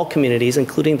reaches all communities,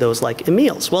 including those like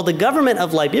Emil's. Well, the government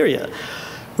of Liberia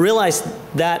realized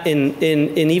that in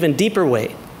an even deeper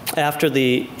way after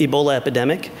the Ebola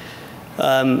epidemic.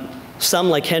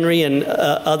 Some, like Henry and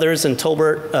others and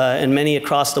Tolbert and many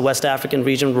across the West African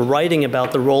region, were writing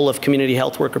about the role of community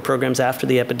health worker programs after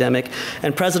the epidemic.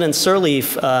 And President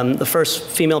Sirleaf, the first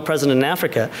female president in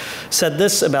Africa, said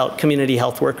this about community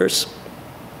health workers,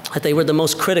 that they were the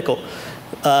most critical,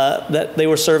 that they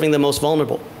were serving the most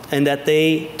vulnerable, and that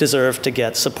they deserved to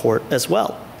get support as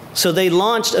well. So they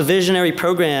launched a visionary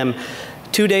program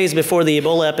 2 days before the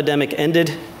Ebola epidemic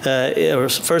ended, or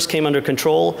first came under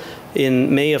control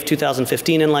in May of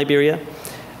 2015 in Liberia.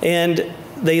 And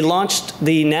they launched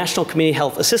the National Community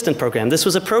Health Assistant Program. This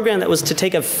was a program that was to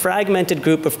take a fragmented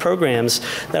group of programs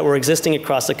that were existing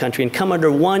across the country and come under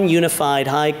one unified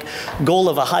goal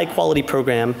of a high-quality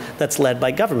program that's led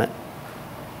by government.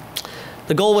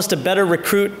 The goal was to better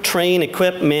recruit, train,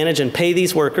 equip, manage, and pay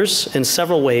these workers in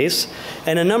several ways.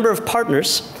 And a number of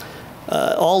partners,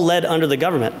 all led under the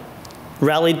government,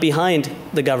 rallied behind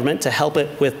the government to help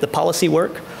it with the policy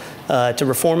work, to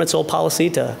reform its old policy,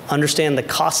 to understand the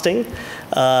costing,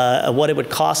 what it would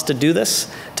cost to do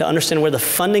this, to understand where the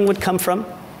funding would come from,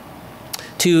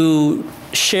 to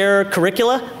share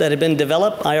curricula that had been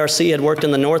developed. IRC had worked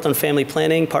in the North on family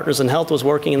planning. Partners in Health was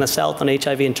working in the South on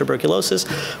HIV and tuberculosis.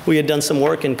 We had done some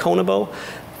work in Konobo.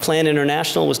 Plan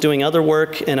International was doing other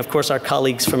work, and of course our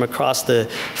colleagues from across the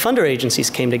funder agencies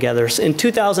came together. In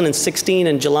 2016,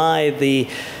 in July, the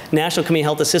National Community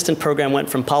Health Assistant Program went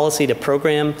from policy to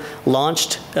program,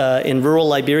 launched in rural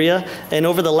Liberia, and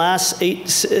over the last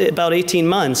about 18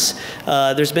 months,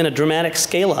 there's been a dramatic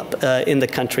scale-up in the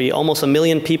country. Almost 1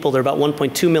 million people, there are about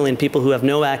 1.2 million people who have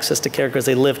no access to care because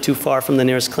they live too far from the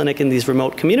nearest clinic in these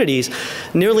remote communities.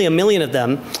 Nearly 1 million of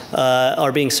them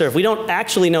are being served. We don't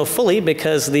actually know fully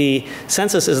because the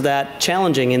census is that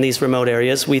challenging in these remote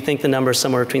areas. We think the number is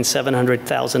somewhere between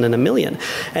 700,000 and 1 million.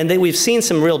 And we've seen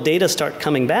some real data start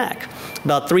coming back.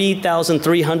 About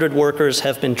 3,300 workers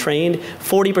have been trained.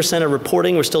 40% are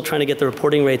reporting. We're still trying to get the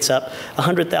reporting rates up.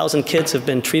 100,000 kids have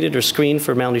been treated or screened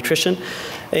for malnutrition.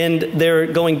 And they're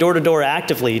going door to door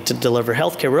actively to deliver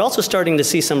health care. We're also starting to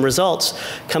see some results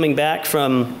coming back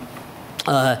from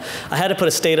I had to put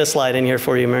a status slide in here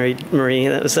for you, Marie.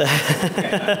 That was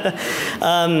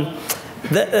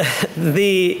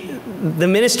the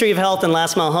Ministry of Health and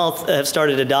Last Mile Health have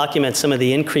started to document some of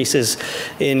the increases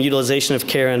in utilization of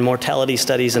care, and mortality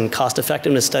studies and cost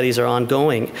effectiveness studies are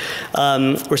ongoing.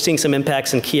 We're seeing some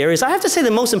impacts in key areas. I have to say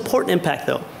the most important impact,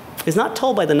 though, is not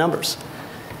told by the numbers,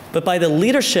 but by the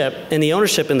leadership and the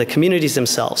ownership in the communities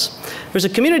themselves. There's a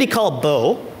community called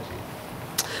Bo,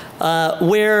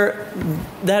 where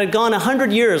that had gone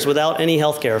 100 years without any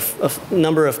health care. A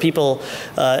number of people,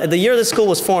 the year the school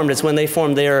was formed is when they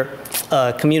formed their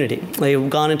community. They've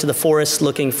gone into the forest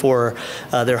looking for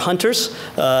their hunters,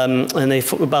 and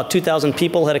about 2,000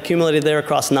 people had accumulated there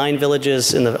across 9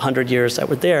 villages in the 100 years that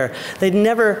were there. They'd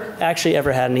never actually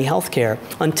ever had any health care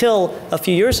until a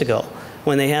few years ago,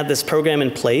 when they had this program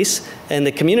in place, and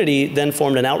the community then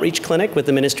formed an outreach clinic with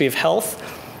the Ministry of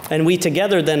Health. And we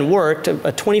together then worked. A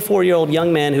 24-year-old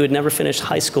young man who had never finished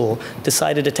high school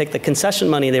decided to take the concession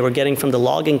money they were getting from the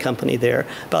logging company there,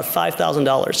 about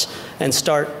 $5,000, and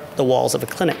start the walls of a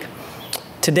clinic.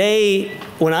 Today,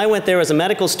 when I went there as a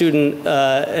medical student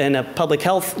and a public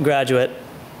health graduate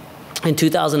in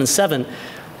 2007,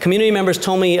 community members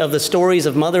told me of the stories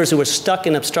of mothers who were stuck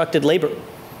in obstructed labor,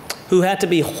 who had to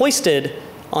be hoisted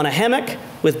on a hammock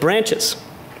with branches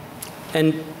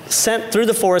and sent through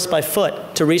the forest by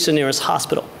foot to reach the nearest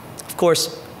hospital. Of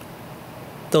course,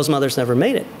 those mothers never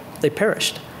made it. They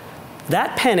perished.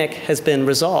 That panic has been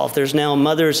resolved. There's now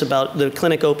mothers about, the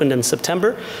clinic opened in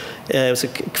September. It was the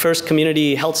first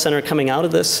community health center coming out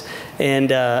of this.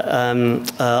 And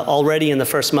already in the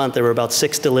first month, there were about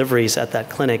 6 deliveries at that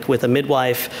clinic with a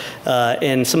midwife.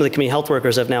 And some of the community health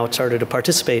workers have now started to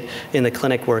participate in the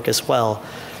clinic work as well.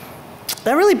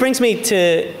 That really brings me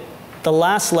to the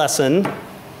last lesson,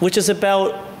 which is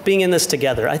about being in this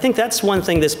together. I think that's one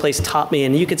thing this place taught me,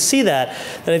 and you could see that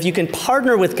if you can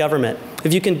partner with government,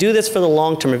 if you can do this for the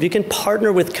long term, if you can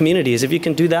partner with communities, if you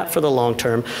can do that for the long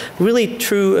term, really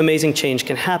true amazing change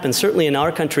can happen. Certainly in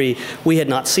our country, we had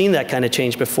not seen that kind of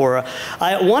change before.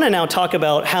 I want to now talk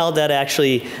about how that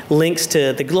actually links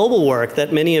to the global work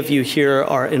that many of you here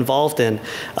are involved in.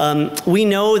 We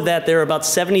know that there are about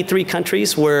 73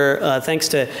 countries where, thanks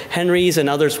to Henry's and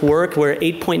others' work, where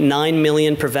 8.9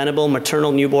 million preventable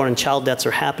maternal, newborn, and child deaths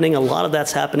are happening. A lot of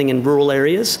that's happening in rural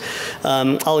areas.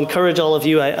 I'll encourage all of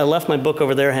you, I left my book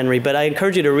over there, Henry, but I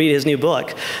encourage you to read his new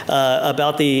book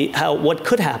about what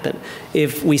could happen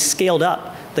if we scaled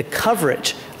up the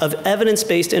coverage of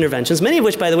evidence-based interventions, many of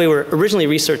which, by the way, were originally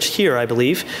researched here, I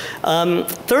believe.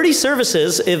 30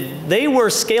 services, if they were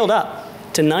scaled up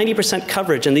to 90%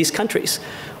 coverage in these countries,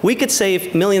 we could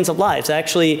save millions of lives.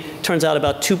 Actually, turns out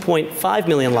about 2.5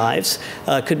 million lives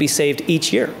could be saved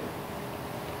each year.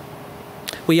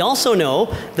 We also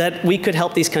know that we could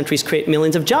help these countries create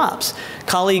millions of jobs.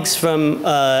 Colleagues from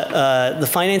the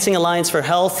Financing Alliance for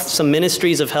Health, some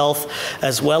ministries of health,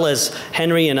 as well as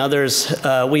Henry and others,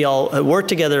 we all worked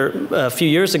together a few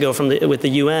years ago with the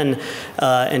UN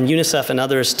and UNICEF and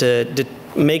others to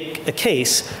make a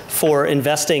case for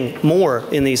investing more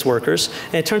in these workers.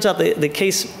 And it turns out the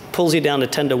case pulls you down to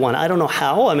 10 to 1. I don't know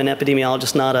how. I'm an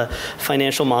epidemiologist, not a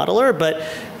financial modeler, but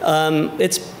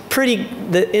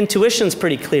the intuition's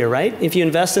pretty clear, right? If you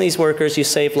invest in these workers, you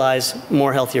save lives,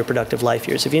 more healthier, productive life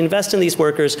years. If you invest in these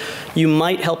workers, you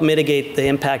might help mitigate the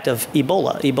impact of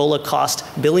Ebola. Ebola cost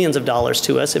billions of dollars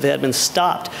to us. If it had been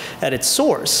stopped at its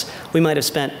source, we might have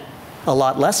spent a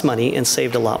lot less money and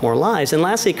saved a lot more lives. And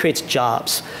lastly, it creates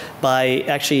jobs by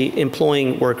actually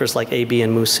employing workers like AB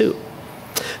and Musu.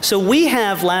 So we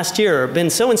have last year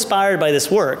been so inspired by this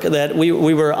work that we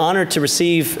were honored to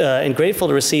receive and grateful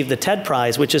to receive the TED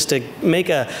Prize, which is to make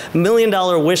a $1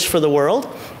 million wish for the world.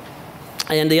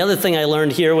 And the other thing I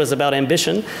learned here was about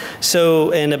ambition,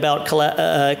 and about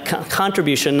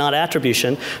contribution, not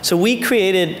attribution. So we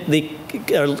creating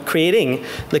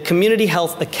the Community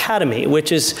Health Academy,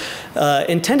 which is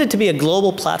intended to be a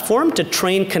global platform to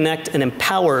train, connect, and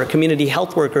empower community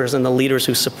health workers and the leaders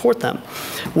who support them.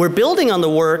 We're building on the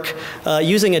work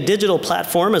using a digital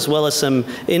platform as well as some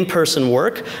in-person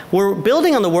work. We're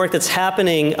building on the work that's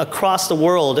happening across the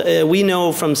world. We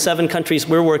know from 7 countries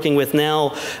we're working with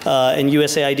now in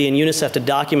USAID and UNICEF to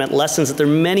document lessons that there are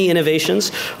many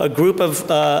innovations. A group of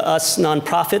us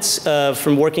nonprofits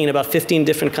from working in about 15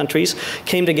 different countries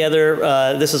came together.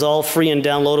 This is all free and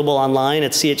downloadable online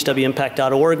at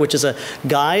chwimpact.org, which is a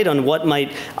guide on what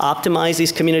might optimize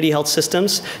these community health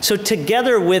systems. So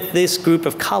together with this group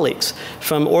of colleagues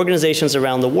from organizations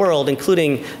around the world,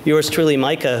 including yours truly,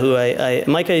 Micah, who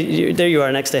Micah, there you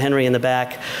are next to Henry in the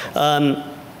back,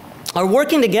 are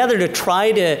working together to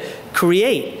try to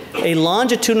create a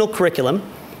longitudinal curriculum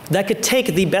that could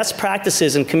take the best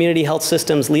practices in community health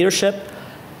systems leadership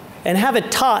and have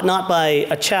it taught not by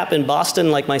a chap in Boston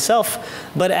like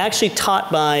myself, but actually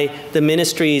taught by the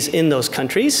ministries in those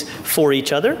countries for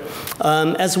each other,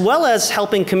 as well as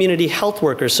helping community health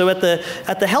workers. So at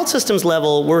the health systems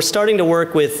level, we're starting to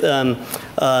work with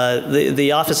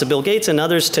the Office of Bill Gates and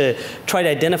others to try to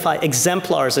identify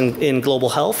exemplars in global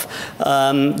health.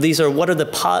 These are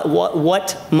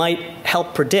what might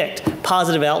help predict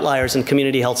positive outliers in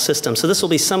community health systems. So this will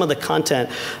be some of the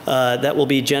content that will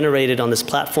be generated on this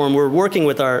platform. We're working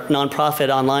with our nonprofit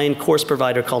online course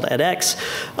provider called edX.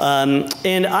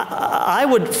 And I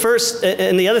would first,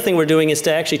 and the other thing we're doing is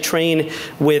to actually train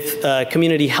with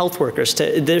community health workers.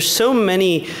 There's so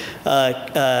many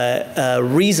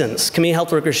reasons community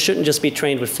health workers shouldn't just be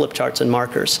trained with flip charts and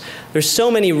markers. There's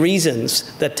so many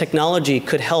reasons that technology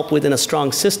could help within a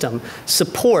strong system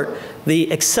support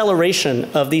the acceleration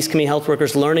of these community health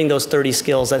workers learning those 30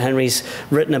 skills that Henry's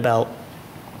written about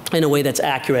in a way that's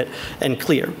accurate and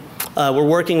clear. We're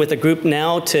working with a group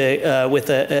now with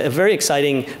a very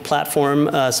exciting platform.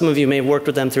 Some of you may have worked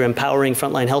with them through Empowering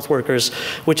Frontline Health Workers,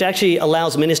 which actually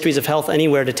allows ministries of health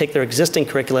anywhere to take their existing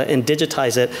curricula and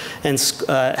digitize it and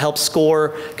help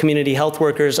score community health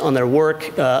workers on their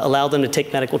work, allow them to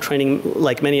take medical training,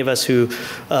 like many of us who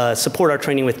support our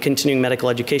training with continuing medical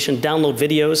education, download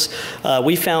videos.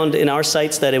 We found in our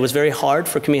sites that it was very hard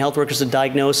for community health workers to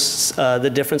diagnose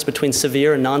the difference between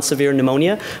severe and non-severe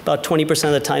pneumonia. About 20%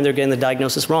 of the time they're getting the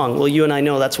diagnosis wrong. Well, you and I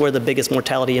know that's where the biggest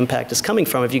mortality impact is coming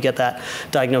from if you get that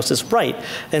diagnosis right.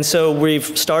 And so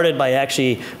we've started by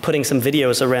actually putting some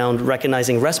videos around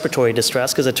recognizing respiratory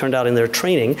distress, because it turned out in their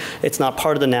training, it's not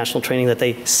part of the national training that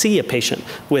they see a patient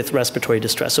with respiratory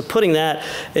distress. So putting that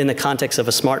in the context of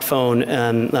a smartphone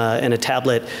and a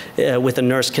tablet with a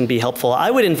nurse can be helpful.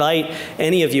 I would invite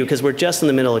any of you, because we're just in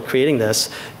the middle of creating this,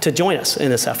 to join us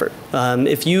in this effort.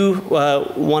 If you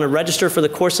want to register for the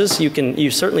courses,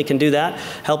 you certainly can do that.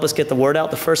 Help us get the word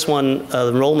out. The first one, the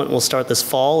enrollment will start this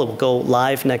fall. It will go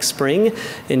live next spring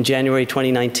in January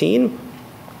 2019.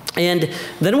 And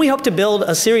then we hope to build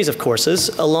a series of courses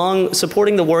along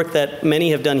supporting the work that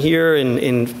many have done here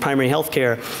in primary health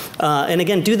care. And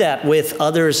again, do that with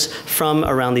others from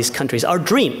around these countries. Our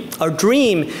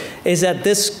dream is that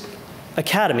this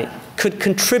academy could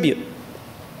contribute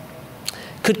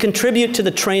to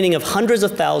the training of hundreds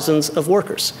of thousands of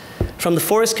workers. From the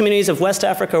forest communities of West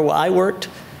Africa where I worked,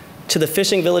 to the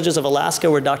fishing villages of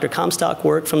Alaska where Dr. Comstock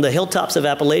worked, from the hilltops of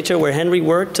Appalachia where Henry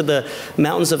worked, to the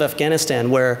mountains of Afghanistan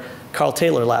where Carl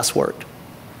Taylor last worked.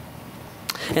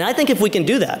 And I think if we can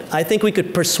do that, I think we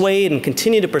could persuade and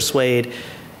continue to persuade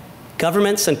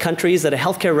governments and countries that a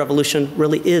healthcare revolution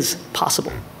really is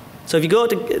possible. So if you go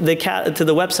to the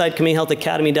website,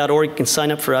 communityhealthacademy.org, you can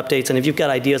sign up for updates. And if you've got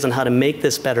ideas on how to make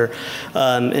this better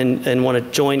and want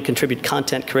to join, contribute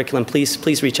content, curriculum,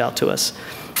 please reach out to us.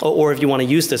 Or if you want to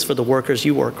use this for the workers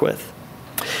you work with.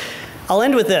 I'll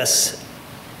end with this.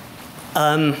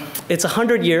 It's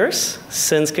 100 years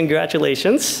since,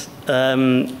 congratulations,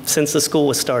 since the school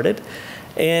was started.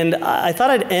 And I thought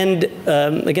I'd end,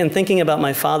 again, thinking about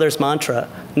my father's mantra,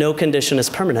 no condition is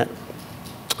permanent,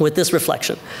 with this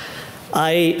reflection.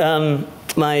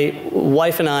 My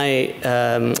wife and I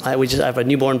have a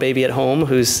newborn baby at home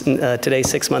who's today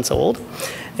 6 months old,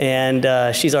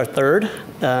 and she's our third.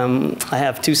 I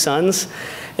have 2 sons,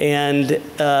 and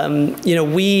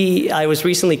I was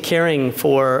recently caring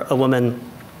for a woman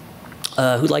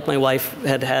who, like my wife,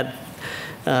 had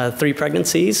 3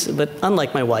 pregnancies, but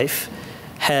unlike my wife,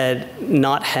 had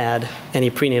not had any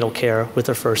prenatal care with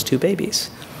her first 2 babies.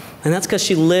 And that's because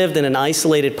she lived in an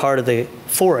isolated part of the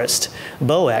forest,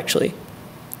 Bow actually,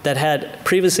 that had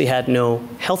previously had no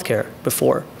health care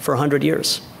before for 100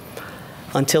 years.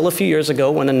 Until a few years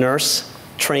ago when a nurse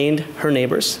trained her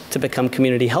neighbors to become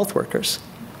community health workers.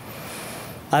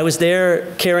 I was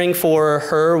there caring for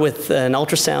her with an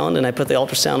ultrasound, and I put the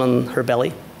ultrasound on her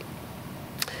belly.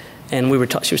 And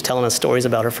she was telling us stories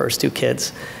about her first 2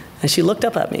 kids. And she looked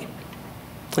up at me,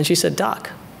 and she said,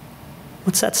 "Doc,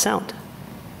 what's that sound?"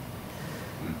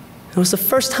 It was the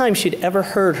first time she'd ever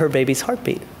heard her baby's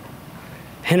heartbeat.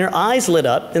 And her eyes lit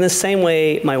up in the same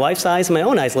way my wife's eyes and my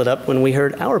own eyes lit up when we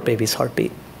heard our baby's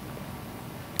heartbeat.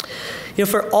 You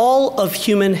know, for all of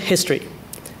human history,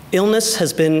 illness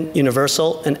has been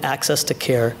universal and access to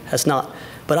care has not.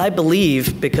 But I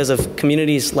believe, because of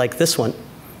communities like this one,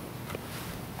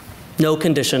 no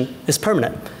condition is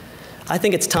permanent. I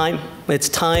think it's time. It's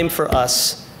time for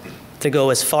us to go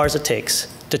as far as it takes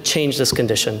to change this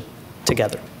condition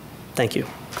together. Thank you.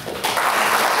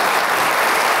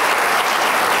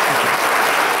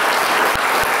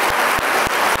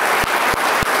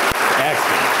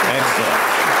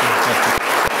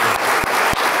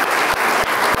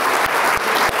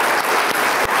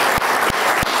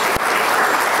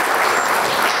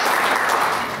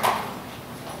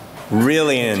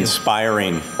 Really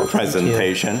inspiring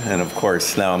presentation, and of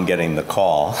course now I'm getting the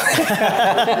call.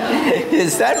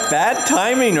 Is that bad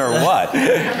timing or what?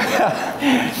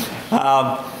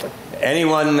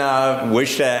 Anyone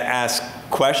wish to ask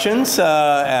questions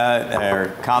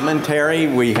or commentary?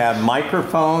 We have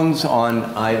microphones on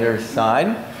either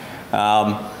side.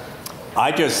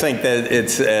 I just think that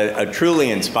it's a truly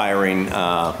inspiring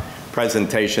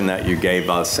presentation that you gave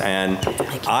us. And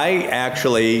I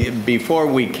actually, before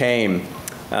we came,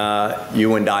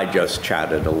 you and I just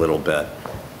chatted a little bit.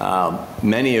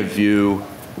 Many of you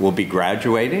will be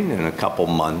graduating in a couple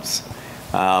months.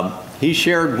 He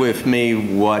shared with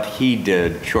me what he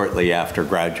did shortly after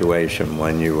graduation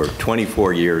when you were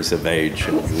 24 years of age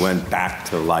and you went back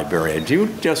to Liberia. Do you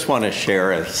just want to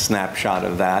share a snapshot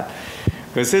of that?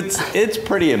 Because it's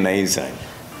pretty amazing.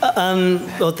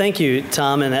 Well, thank you,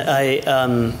 Tom. And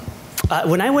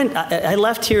when I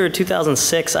left here in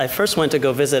 2006, I first went to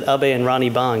go visit Abe and Ronnie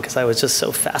Bang because I was just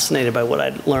so fascinated by what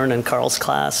I'd learned in Carl's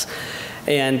class.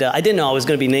 And I didn't know I was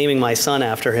going to be naming my son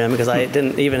after him because I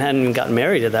hadn't even gotten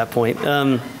married at that point.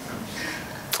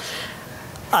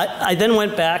 I then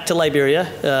went back to Liberia,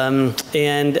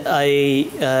 and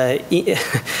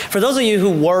for those of you who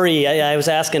worry, I was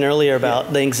asking earlier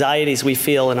about the anxieties we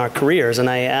feel in our careers, and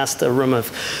I asked a room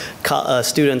of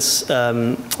students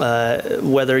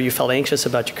whether you felt anxious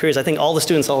about your careers. I think all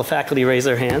the faculty raised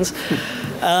their hands.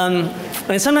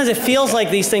 And sometimes it feels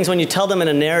like these things when you tell them in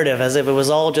a narrative as if it was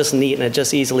all just neat and it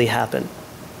just easily happened.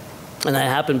 And that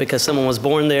happened because someone was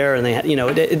born there, and they,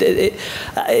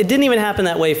 it didn't even happen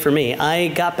that way for me. I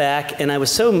got back, and I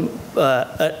was so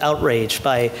outraged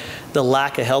by the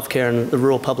lack of health care in the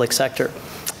rural public sector.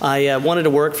 I wanted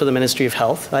to work for the Ministry of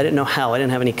Health. I didn't know how. I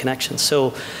didn't have any connections.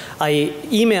 So I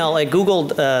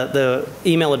Googled the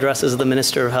email addresses of the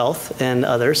Minister of Health and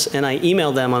others, and I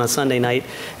emailed them on a Sunday night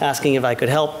asking if I could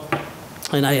help.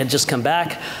 And I had just come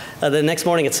back. The next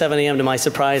morning at 7 a.m., to my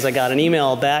surprise, I got an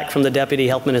email back from the Deputy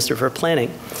Health Minister for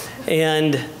Planning.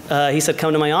 And he said,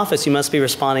 "Come to my office. You must be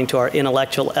responding to our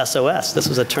intellectual SOS." This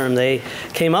was a term they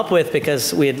came up with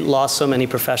because we had lost so many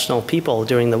professional people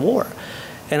during the war.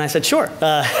 And I said, "Sure."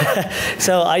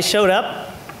 So I showed up.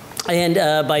 And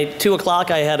by 2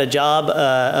 o'clock, I had a job,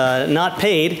 not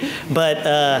paid, but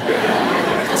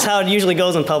that's how it usually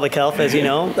goes in public health, as you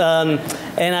know.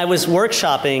 And I was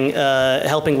workshopping,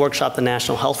 helping workshop the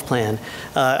National Health Plan.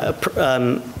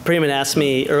 Brigham had asked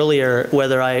me earlier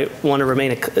whether I want to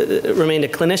remain a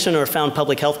clinician or found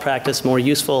public health practice more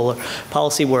useful or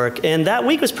policy work. And that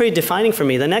week was pretty defining for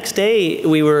me. The next day,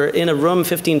 we were in a room,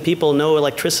 15 people, no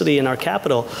electricity in our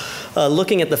capital,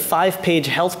 looking at the 5-page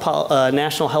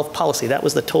national health policy. That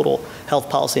was the total health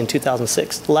policy in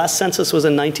 2006. The last census was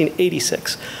in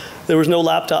 1986. There was no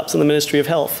laptops in the Ministry of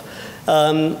Health.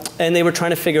 And they were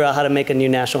trying to figure out how to make a new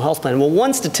national health plan. Well,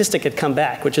 one statistic had come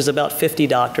back, which is about 50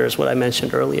 doctors, what I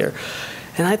mentioned earlier.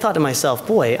 And I thought to myself,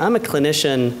 boy, I'm a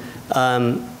clinician.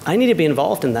 I need to be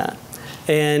involved in that.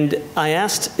 And I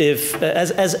asked if,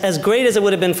 as great as it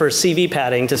would have been for CV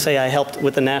padding to say I helped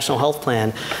with the national health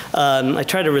plan, I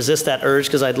tried to resist that urge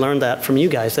because I'd learned that from you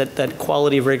guys, that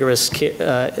quality, rigorous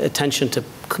attention to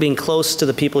being close to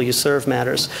the people you serve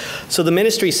matters. So the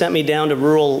ministry sent me down to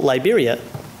rural Liberia.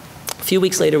 A few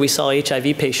weeks later, we saw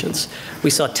HIV patients. We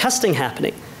saw testing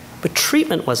happening, but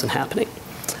treatment wasn't happening.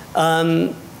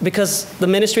 because the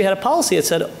ministry had a policy that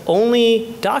said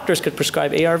only doctors could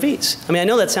prescribe ARVs. I mean, I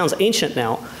know that sounds ancient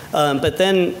now, but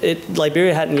then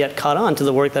Liberia hadn't yet caught on to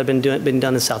the work that had been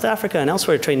done in South Africa and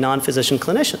elsewhere to train non-physician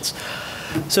clinicians.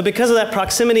 So because of that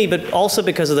proximity, but also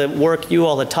because of the work you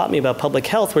all had taught me about public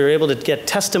health, we were able to get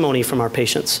testimony from our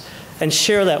patients and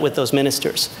share that with those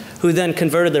ministers, who then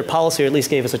converted their policy, or at least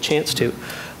gave us a chance to.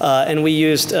 And we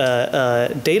used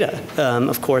data,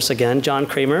 of course, again. John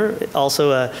Kramer,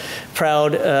 also a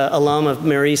proud alum of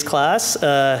Mary's class,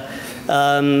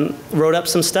 wrote up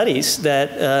some studies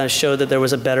that showed that there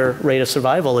was a better rate of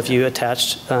survival if you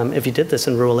if you did this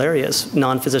in rural areas,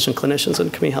 non-physician clinicians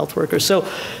and community health workers. So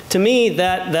to me,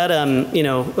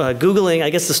 Googling, I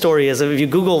guess the story is if you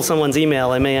Google someone's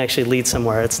email, it may actually lead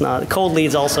somewhere. It's not, cold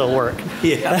leads also work.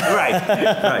 Yeah,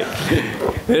 right.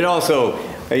 It also,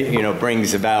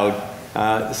 brings about,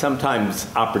 sometimes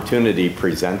opportunity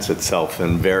presents itself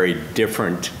in very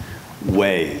different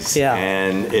ways. Yeah.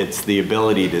 And it's the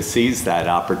ability to seize that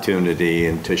opportunity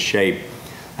and to shape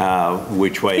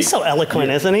which way. He's so eloquent,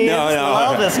 isn't he? No. I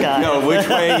love this guy. No, which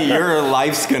way your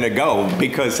life's going to go,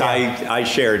 because I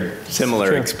shared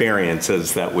similar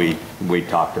experiences that we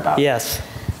talked about. Yes.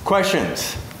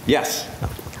 Questions? Yes.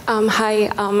 Hi,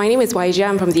 my name is YJ.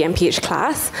 I'm from the MPH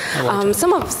class.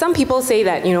 Some people say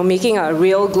that making a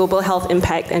real global health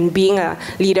impact and being a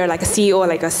leader like a CEO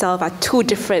like yourself are two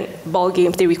different ball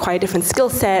games. They require different skill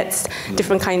sets,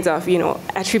 different kinds of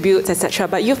attributes, etc.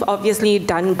 But you've obviously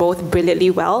done both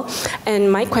brilliantly well.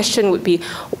 And my question would be,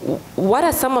 what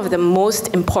are some of the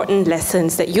most important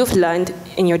lessons that you've learned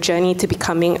in your journey to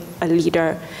becoming a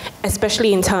leader,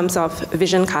 especially in terms of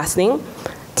vision casting,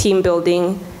 team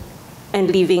building, and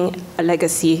leaving a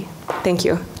legacy? Thank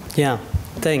you. Yeah,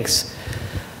 thanks.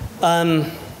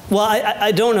 Well,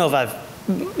 I don't know if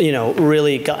I've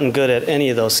really gotten good at any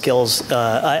of those skills.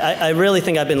 I really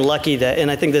think I've been lucky that, and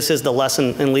I think this is the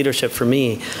lesson in leadership for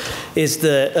me, is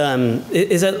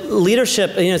that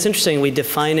leadership, it's interesting, we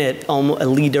define it,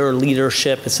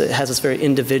 leadership, it has this very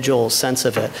individual sense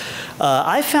of it.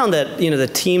 I found that, the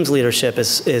team's leadership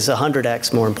is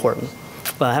 100x more important.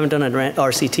 I haven't done an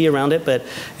RCT around it, but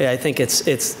I think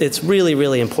it's really,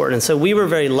 really important. And so we were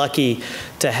very lucky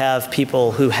to have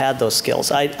people who had those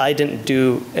skills. I didn't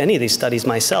do any of these studies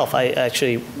myself.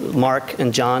 Mark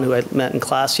and John, who I met in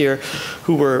class here,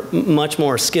 who were much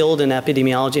more skilled in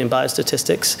epidemiology and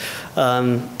biostatistics,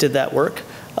 did that work.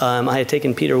 I had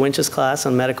taken Peter Winch's class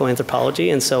on medical anthropology,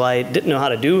 and so I didn't know how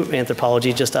to do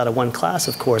anthropology just out of one class,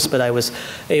 of course, but I was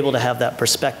able to have that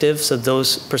perspective, so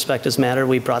those perspectives matter.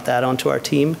 We brought that onto our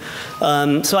team.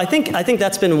 So I think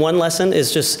that's been one lesson,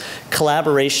 is just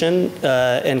collaboration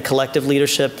and collective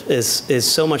leadership is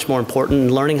so much more important.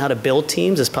 And learning how to build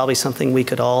teams is probably something we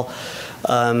could all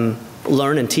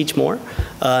learn and teach more.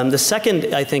 The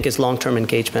second, I think, is long-term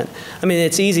engagement. I mean,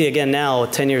 it's easy, again, now,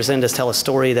 10 years in, to tell a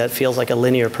story that feels like a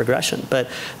linear progression, but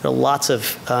there are lots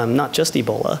of, not just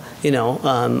Ebola,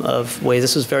 of ways.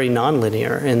 This was very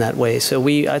non-linear in that way. So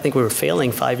I think we were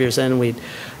failing 5 years in. We'd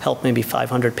helped maybe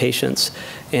 500 patients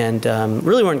and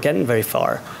really weren't getting very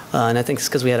far. And I think it's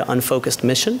because we had an unfocused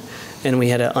mission and we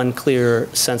had an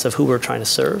unclear sense of who we're trying to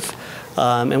serve.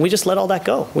 And we just let all that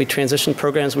go. We transitioned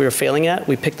programs we were failing at.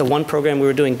 We picked the one program we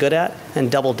were doing good at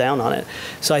and doubled down on it.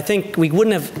 So I think we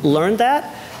wouldn't have learned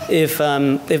that if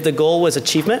the goal was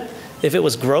achievement. If it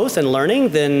was growth and learning,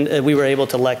 then we were able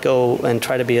to let go and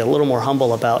try to be a little more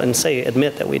humble about and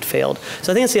admit that we'd failed.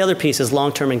 So I think that's the other piece, is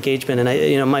long-term engagement.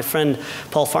 And my friend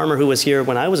Paul Farmer, who was here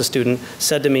when I was a student,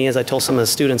 said to me, as I told some of the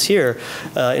students here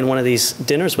in one of these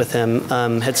dinners with him,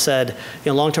 had said,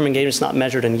 long-term engagement is not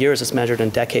measured in years, it's measured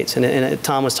in decades. And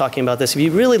Tom was talking about this. If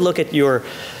you really look at your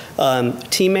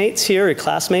teammates here, your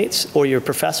classmates, or your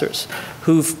professors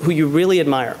who you really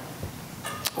admire,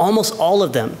 almost all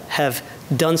of them have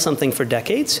done something for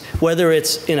decades, whether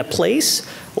it's in a place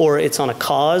or it's on a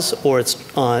cause or it's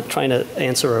trying to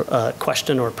answer a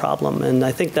question or a problem. And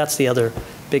I think that's the other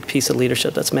big piece of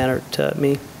leadership that's mattered to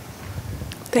me.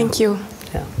 Thank you.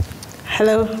 Yeah.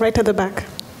 Hello, right at the back.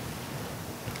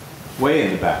 Way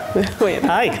in the back.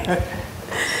 Hi.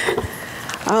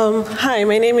 Hi,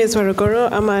 my name is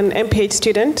Warugoro. I'm an MPH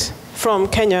student from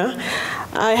Kenya.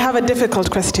 I have a difficult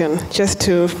question, just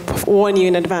to warn you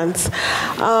in advance.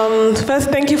 First,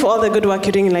 thank you for all the good work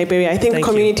you're doing in Liberia. I think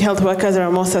community health workers are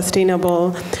a more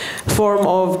sustainable form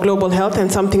of global health and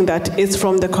something that is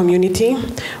from the community.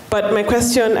 But my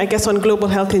question, I guess, on global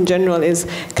health in general is,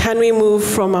 can we move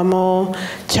from a more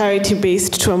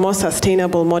charity-based to a more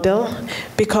sustainable model?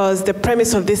 Because the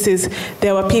premise of this is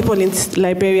there were people in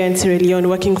Liberia and Sierra Leone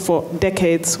working for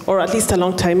decades, or at least a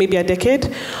long time, maybe a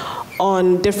decade,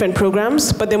 on different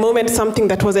programs, but the moment something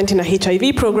that wasn't in a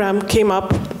HIV program came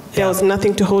up, there was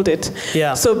nothing to hold it.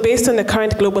 Yeah. So based on the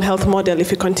current global health model,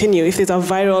 if you continue, if there's a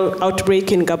viral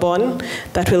outbreak in Gabon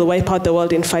that will wipe out the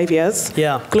world in 5 years,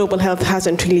 global health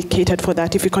hasn't really catered for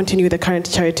that if you continue the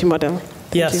current charity model.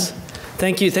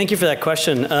 Thank you for that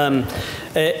question.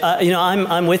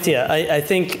 I'm with you. I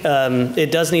think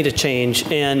it does need to change,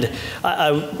 and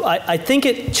I think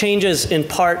it changes in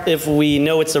part if we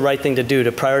know it's the right thing to do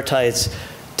to prioritize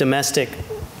domestic,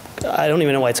 I don't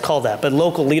even know why it's called that, but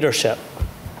local leadership.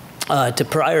 To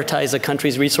prioritize a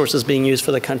country's resources being used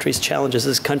for the country's challenges,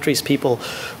 as country's people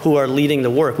who are leading the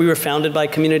work. We were founded by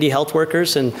community health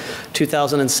workers in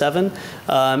 2007,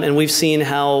 and we've seen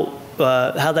how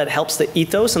that helps the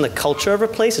ethos and the culture of a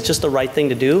place. It's just the right thing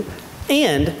to do.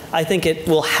 And I think it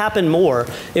will happen more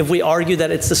if we argue that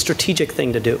it's the strategic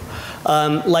thing to do.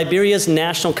 Liberia's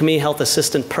National Community Health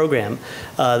Assistant Program,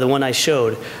 the one I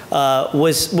showed,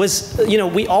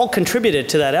 we all contributed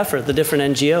to that effort, the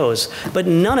different NGOs, but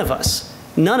none of us,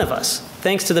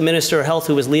 thanks to the Minister of Health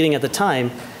who was leading at the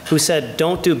time, who said,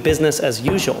 don't do business as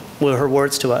usual, were her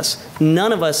words to us.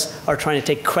 None of us are trying to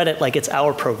take credit like it's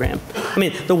our program. I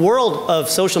mean, the world of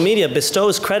social media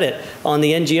bestows credit on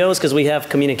the NGOs because we have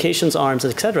communications arms,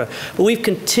 et cetera. But we've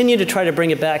continued to try to bring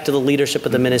it back to the leadership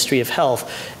of the Ministry of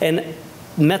Health. And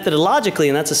methodologically,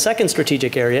 and that's a second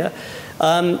strategic area,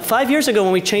 5 years ago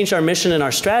when we changed our mission and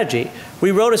our strategy,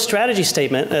 we wrote a strategy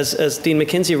statement, as Dean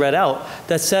Mackenzie read out,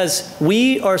 that says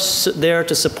we are there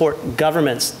to support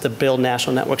governments to build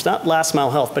national networks, not last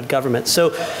mile health, but governments.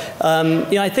 So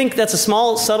I think that's a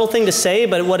small, subtle thing to say,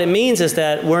 but what it means is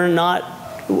that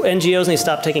NGOs need to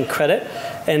stop taking credit,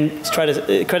 and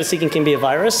credit seeking can be a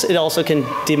virus. It also can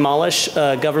demolish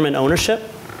government ownership.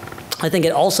 I think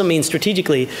it also means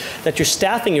strategically that you're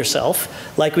staffing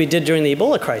yourself, like we did during the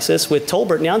Ebola crisis with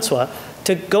Tolbert Nyanswa,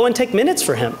 to go and take minutes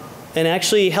for him and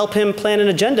actually help him plan an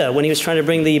agenda when he was trying to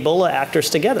bring the Ebola actors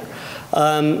together.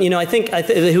 I think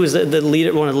he was the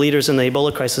leader, one of the leaders in the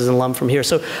Ebola crisis, an alum from here.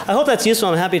 So I hope that's useful.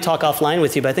 I'm happy to talk offline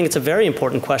with you, but I think it's a very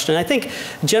important question. I think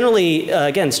generally,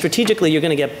 again, strategically, you're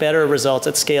going to get better results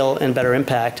at scale and better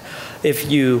impact if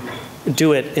you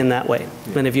do it in that way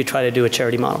than if you try to do a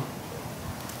charity model.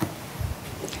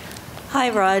 Hi,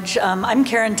 Raj. I'm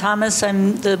Karen Thomas.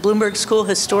 I'm the Bloomberg School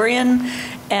historian,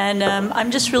 and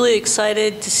I'm just really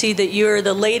excited to see that you're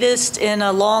the latest in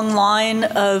a long line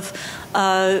of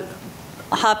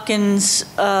Hopkins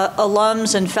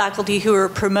alums and faculty who are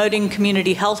promoting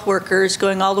community health workers,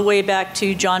 going all the way back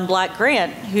to John Black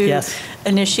Grant, who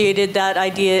initiated that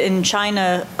idea in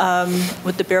China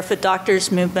with the Barefoot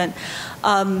Doctors movement.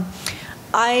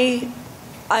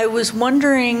 I was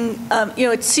wondering,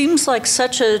 it seems like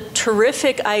such a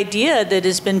terrific idea that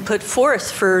has been put forth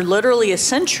for literally a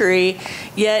century,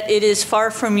 yet it is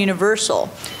far from universal.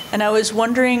 And I was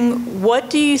wondering, what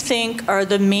do you think are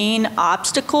the main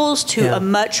obstacles to a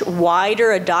much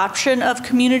wider adoption of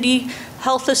community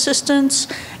health assistance?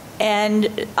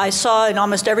 And I saw in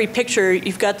almost every picture,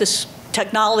 you've got this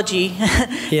technology,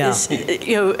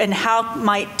 and how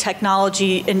might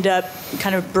technology end up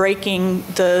kind of breaking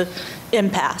the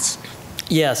impasse?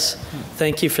 Yes,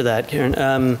 thank you for that, Karen.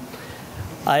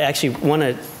 I actually, one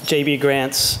of J.B.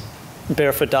 Grant's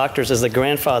Barefoot Doctors is the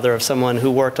grandfather of someone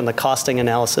who worked on the costing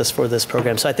analysis for this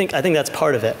program. So I think that's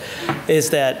part of it,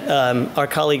 is that our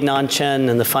colleague Nan Chen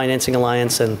and the Financing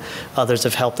Alliance and others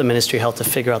have helped the Ministry of Health to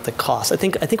figure out the cost. I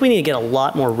think we need to get a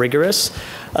lot more rigorous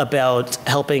about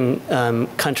helping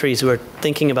countries who are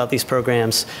thinking about these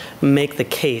programs make the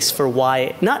case for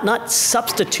why, not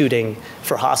substituting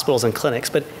for hospitals and clinics,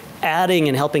 but adding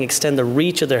and helping extend the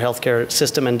reach of their healthcare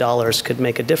system and dollars could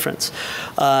make a difference.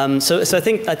 So I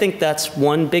think that's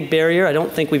one big barrier. I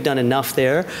don't think we've done enough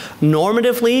there.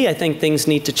 Normatively, I think things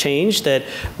need to change, that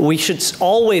we should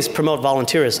always promote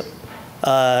volunteerism.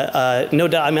 No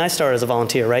doubt, I mean, I started as a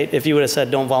volunteer, right? If you would have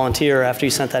said don't volunteer after you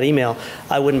sent that email,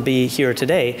 I wouldn't be here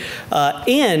today.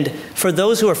 And for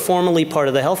those who are formally part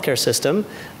of the healthcare system,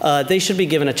 they should be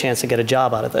given a chance to get a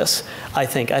job out of this, I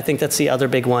think. I think that's the other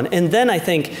big one. And then I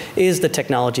think is the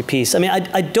technology piece. I mean,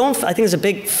 I think there's a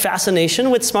big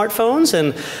fascination with smartphones,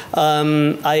 and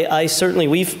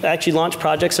we've actually launched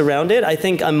projects around it. I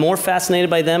think I'm more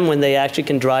fascinated by them when they actually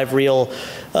can drive real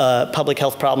public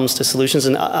health problems to solutions.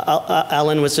 And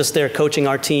Alan was just there coaching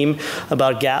our team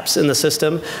about gaps in the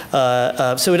system.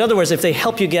 So in other words, if they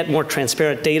help you get more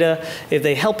transparent data, if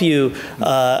they help you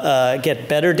get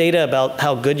better data about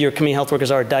how good your community health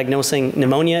workers are at diagnosing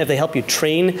pneumonia, if they help you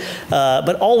train,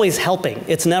 but always helping.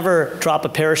 It's never drop a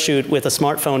parachute with a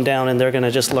smartphone down and they're going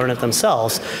to just learn it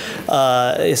themselves.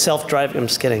 Self-driving, I'm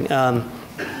just kidding.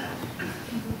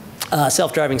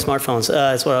 Self-driving smartphones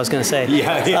is what I was going to say.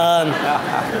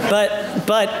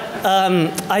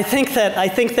 I think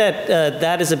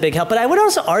that is a big help. But I would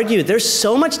also argue there's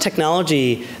so much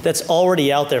technology that's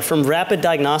already out there, from rapid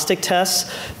diagnostic tests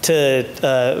to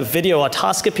video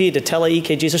autoscopy to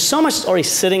tele-EKGs. There's so much that's already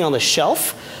sitting on the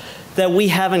shelf that we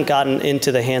haven't gotten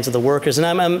into the hands of the workers. And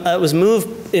I was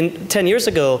moved 10 years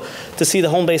ago to see the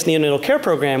home-based neonatal care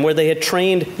program, where they had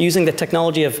trained using the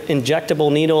technology of injectable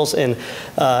needles and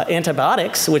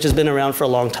antibiotics, which has been around for a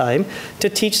long time, to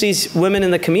teach these women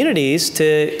in the communities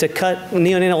to cut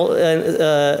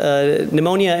neonatal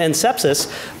pneumonia and sepsis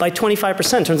by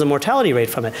 25% in terms of mortality rate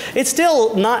from it. It's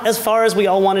still not as far as we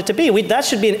all want it to be. That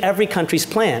should be in every country's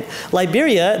plan.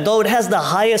 Liberia, though it has the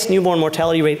highest newborn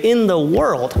mortality rate in the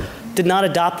world, did not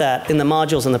adopt that in the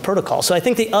modules and the protocol. So I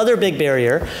think the other big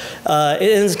barrier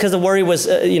is because the worry was,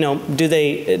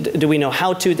 do we know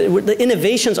how to? The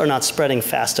innovations are not spreading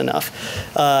fast enough.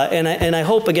 And I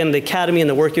hope, again, the Academy and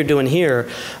the work you're doing here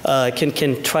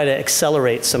can try to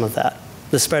accelerate some of that,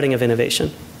 the spreading of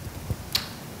innovation.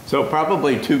 So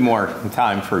probably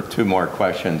time for two more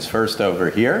questions. First over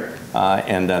here,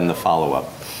 and then the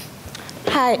follow-up.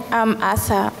 Hi, I'm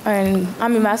Asa, and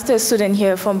I'm a master's student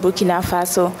here from Burkina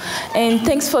Faso. And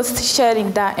thanks for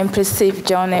sharing that impressive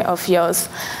journey of yours.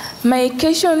 My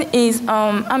question is,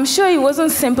 I'm sure it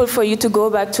wasn't simple for you to go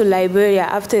back to Liberia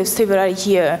after several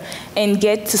years and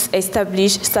get to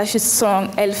establish such a strong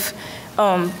health,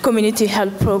 community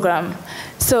health program.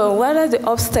 So what are the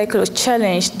obstacles,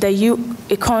 challenges that you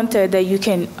encounter that you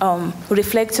can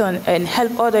reflect on and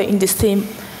help others in the same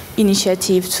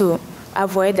initiative to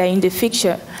avoid that in the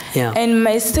future? Yeah. And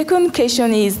my second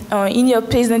question is, in your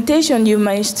presentation, you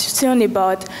mentioned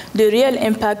about the real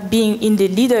impact being in the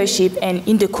leadership and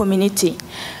in the community.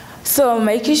 So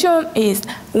my question is,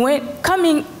 when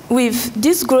coming with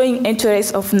this growing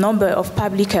interest of number of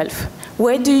public health,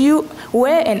 where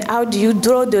and how do you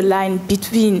draw the line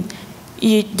between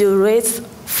the rates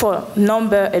for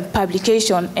number and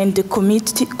publication and the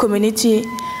community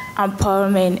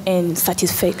empowerment and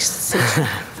satisfaction?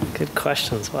 Good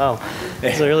questions. Wow,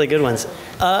 those are really good ones.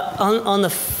 On the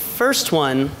first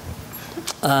one,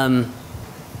 I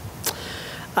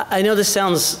know this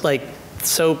sounds like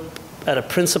so at a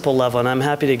principle level, and I'm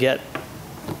happy to get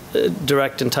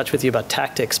direct in touch with you about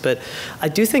tactics, but I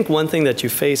do think one thing that you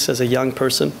face as a young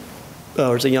person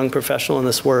or as a young professional in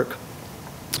this work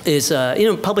is,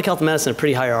 public health and medicine are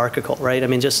pretty hierarchical, right? I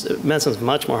mean, just medicine's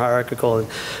much more hierarchical than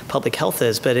public health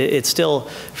is, but it's still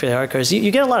fairly hierarchical.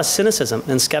 You get a lot of cynicism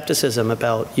and skepticism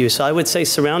about you. So I would say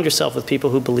surround yourself with people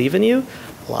who believe in you.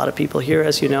 A lot of people here,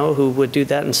 as you know, who would do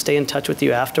that and stay in touch with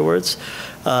you afterwards.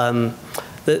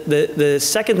 The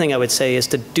second thing I would say is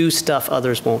to do stuff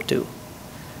others won't do.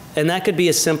 And that could be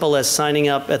as simple as signing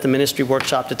up at the ministry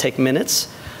workshop to take minutes,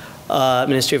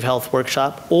 Ministry of Health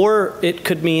workshop, or it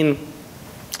could mean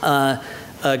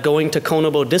going to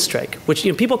Konobo district, which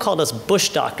people called us bush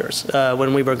doctors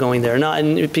when we were going there.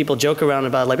 And people joke around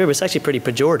about Liberia, but it's actually pretty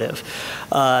pejorative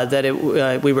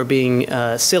that we were being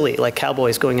silly, like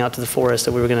cowboys going out to the forest,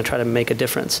 that we were going to try to make a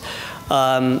difference.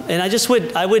 And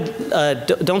I would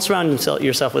don't surround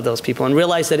yourself with those people, and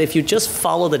realize that if you just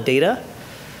follow the data.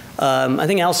 I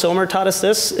think Al Somer taught us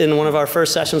this in one of our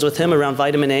first sessions with him around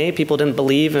vitamin A. People didn't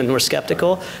believe and were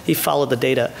skeptical. He followed the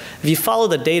data. If you follow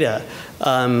the data,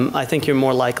 I think you're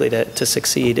more likely to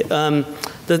succeed.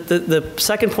 The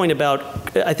second point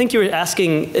about, I think you were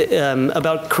asking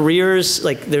about careers,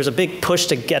 like there's a big push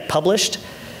to get published,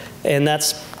 and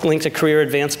that's linked to career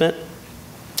advancement.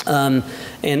 And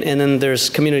then there's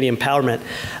community empowerment.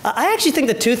 I actually think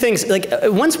the two things, like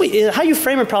how you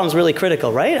frame a problem is really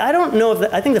critical, right? I don't know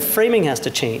if, I think the framing has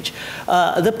to change.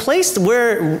 The place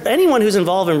where anyone who's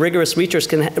involved in rigorous research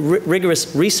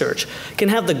can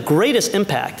have the greatest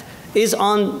impact is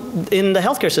in the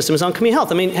healthcare system, is on community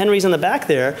health. I mean, Henry's in the back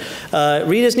there.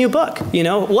 Read his new book.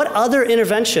 What other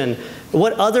intervention,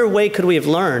 what other way could we have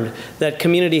learned that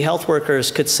community health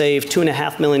workers could save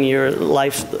 2.5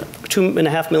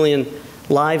 million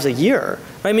lives a year?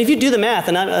 Right? I mean, if you do the math,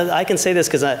 and I can say this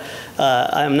because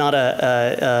I'm not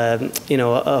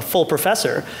a full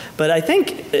professor, but I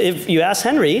think if you ask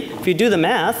Henry, if you do the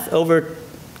math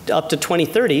up to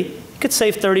 2030, you could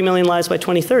save 30 million lives by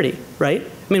 2030, right?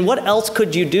 I mean, what else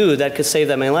could you do that could save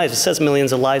that many lives? It says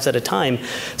millions of lives at a time.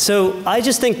 So I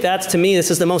just think to me, this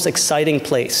is the most exciting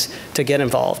place to get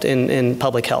involved in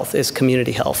public health, is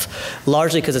community health,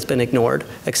 largely because it's been ignored,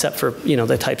 except for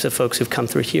the types of folks who've come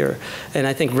through here. And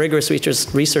I think rigorous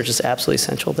research is absolutely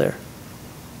essential there.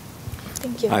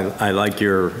 Thank you. I like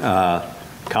your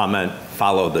comment,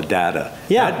 follow the data.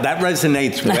 Yeah. That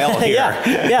resonates well here.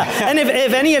 Yeah. And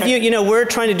if any of you, we're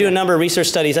trying to do a number of research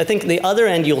studies. I think the other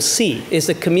end you'll see is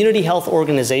the community health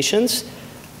organizations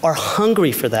are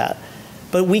hungry for that.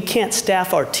 But we can't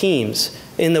staff our teams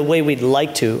in the way we'd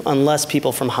like to unless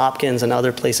people from Hopkins and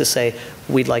other places say,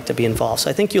 we'd like to be involved. So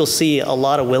I think you'll see a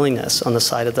lot of willingness on the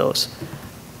side of those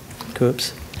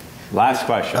groups. Last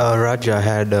question. Raj, I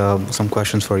had some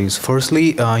questions for you. Firstly,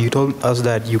 you told us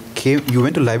that you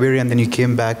went to Liberia and then you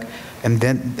came back, and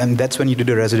that's when you did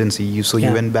a residency. You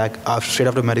went back straight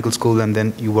after medical school, and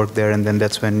then you worked there, and then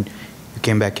that's when you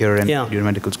came back here and did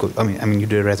medical school. I mean, you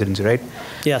did a residency, right?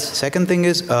 Yes. Second thing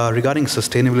is regarding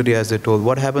sustainability, as they told,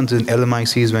 what happens in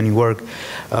LMICs when you work?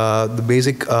 The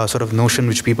basic sort of notion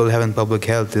which people have in public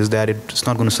health is that it's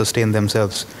not going to sustain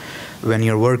themselves. When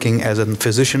you're working as a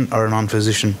physician or a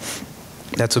non-physician,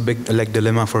 that's a big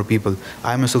dilemma for people.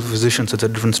 I'm myself a physician, so it's a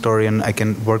different story, and I can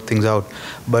work things out.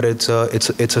 But it's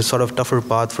a sort of tougher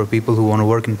path for people who want to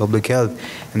work in public health,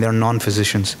 and they're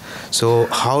non-physicians. So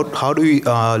how do we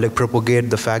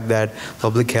propagate the fact that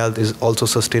public health is also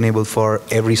sustainable for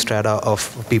every strata of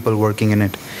people working in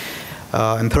it?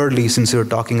 And thirdly, since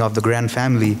you're talking of the Grant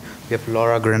family, we have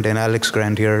Laura Grant and Alex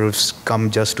Grant here who've come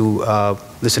just to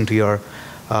listen to your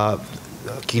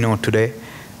keynote today.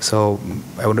 So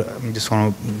I just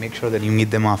want to make sure that you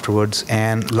meet them afterwards.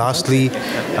 And lastly,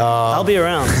 I'll be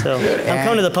around. So I'm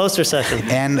coming to the poster session.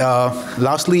 And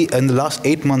lastly, in the last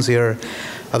 8 months here,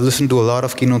 I've listened to a lot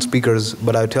of keynote speakers,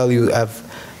 but I tell you,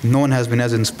 no one has been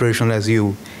as inspirational as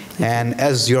you. And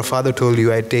as your father told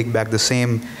you, I take back the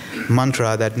same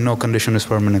mantra that no condition is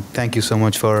permanent. Thank you so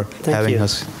much for having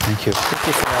us. Thank you. Thank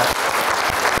you for that.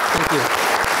 Thank you.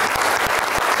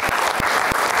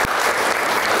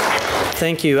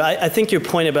 Thank you. I think your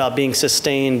point about being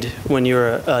sustained when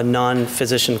you're a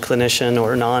non-physician clinician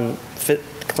or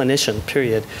non-clinician,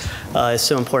 period, is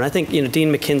so important. I think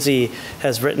Dean Mackenzie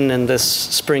has written in this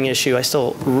spring issue. I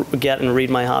still get and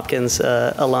read my Hopkins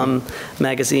alum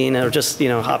magazine, or just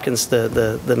Hopkins,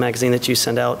 the magazine that you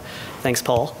send out. Thanks,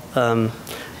 Paul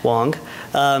Wong.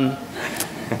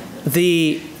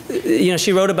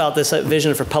 She wrote about this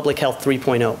vision for public health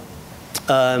 3.0.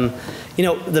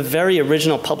 The very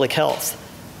original public health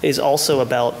is also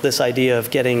about this idea of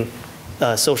getting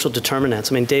social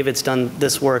determinants. I mean, David's done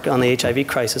this work on the HIV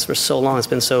crisis for so long. It's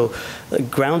been so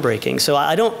groundbreaking. So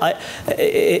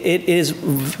it is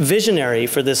visionary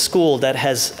for this school that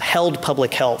has held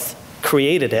public health,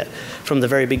 created it from the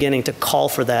very beginning, to call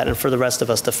for that and for the rest of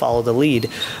us to follow the lead.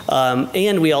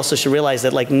 And we also should realize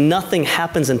that nothing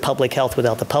happens in public health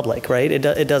without the public, right?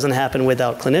 It doesn't happen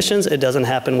without clinicians. It doesn't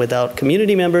happen without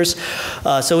community members.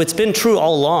 So it's been true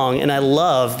all along, and I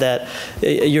love that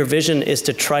your vision is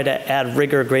to try to add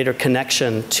rigor, greater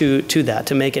connection to that,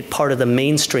 to make it part of the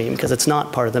mainstream, because it's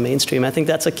not part of the mainstream. I think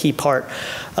that's a key part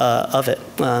of it,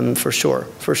 for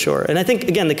sure. And I think,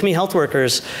 again, the community health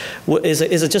workers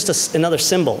is just another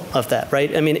symbol of that,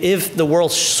 right? I mean, if the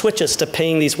world switches to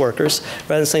paying these workers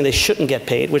rather than saying they shouldn't get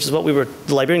paid, which is what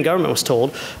the Liberian government was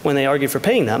told when they argued for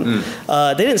paying them.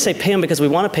 They didn't say pay them because we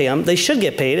want to pay them. They should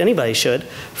get paid, anybody should,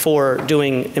 for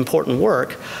doing important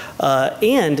work.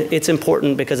 And it's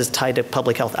important because it's tied to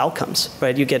public health outcomes,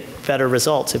 right? You get better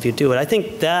results if you do it. I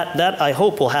think that I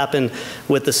hope will happen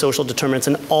with the social determinants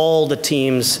and all the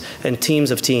teams and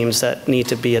teams of teams that need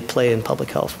to be at play in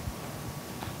public health.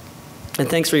 And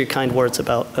thanks for your kind words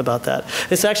about that.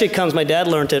 This actually comes, my dad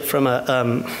learned it from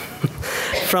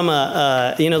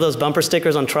those bumper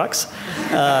stickers on trucks?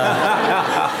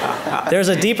 There's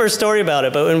a deeper story about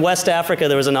it, but in West Africa,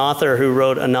 there was an author who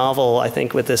wrote a novel, I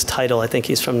think, with this title. I think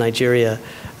he's from Nigeria.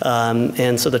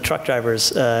 And so the truck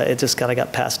drivers, it just kind of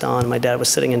got passed on. My dad was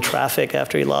sitting in traffic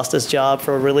after he lost his job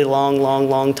for a really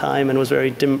long time and was very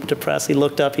depressed. He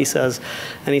looked up, he says,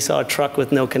 and he saw a truck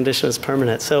with no condition as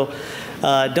permanent. So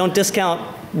don't discount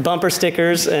bumper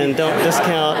stickers and don't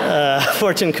discount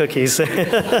fortune cookies.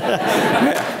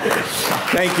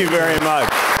 Thank you very much.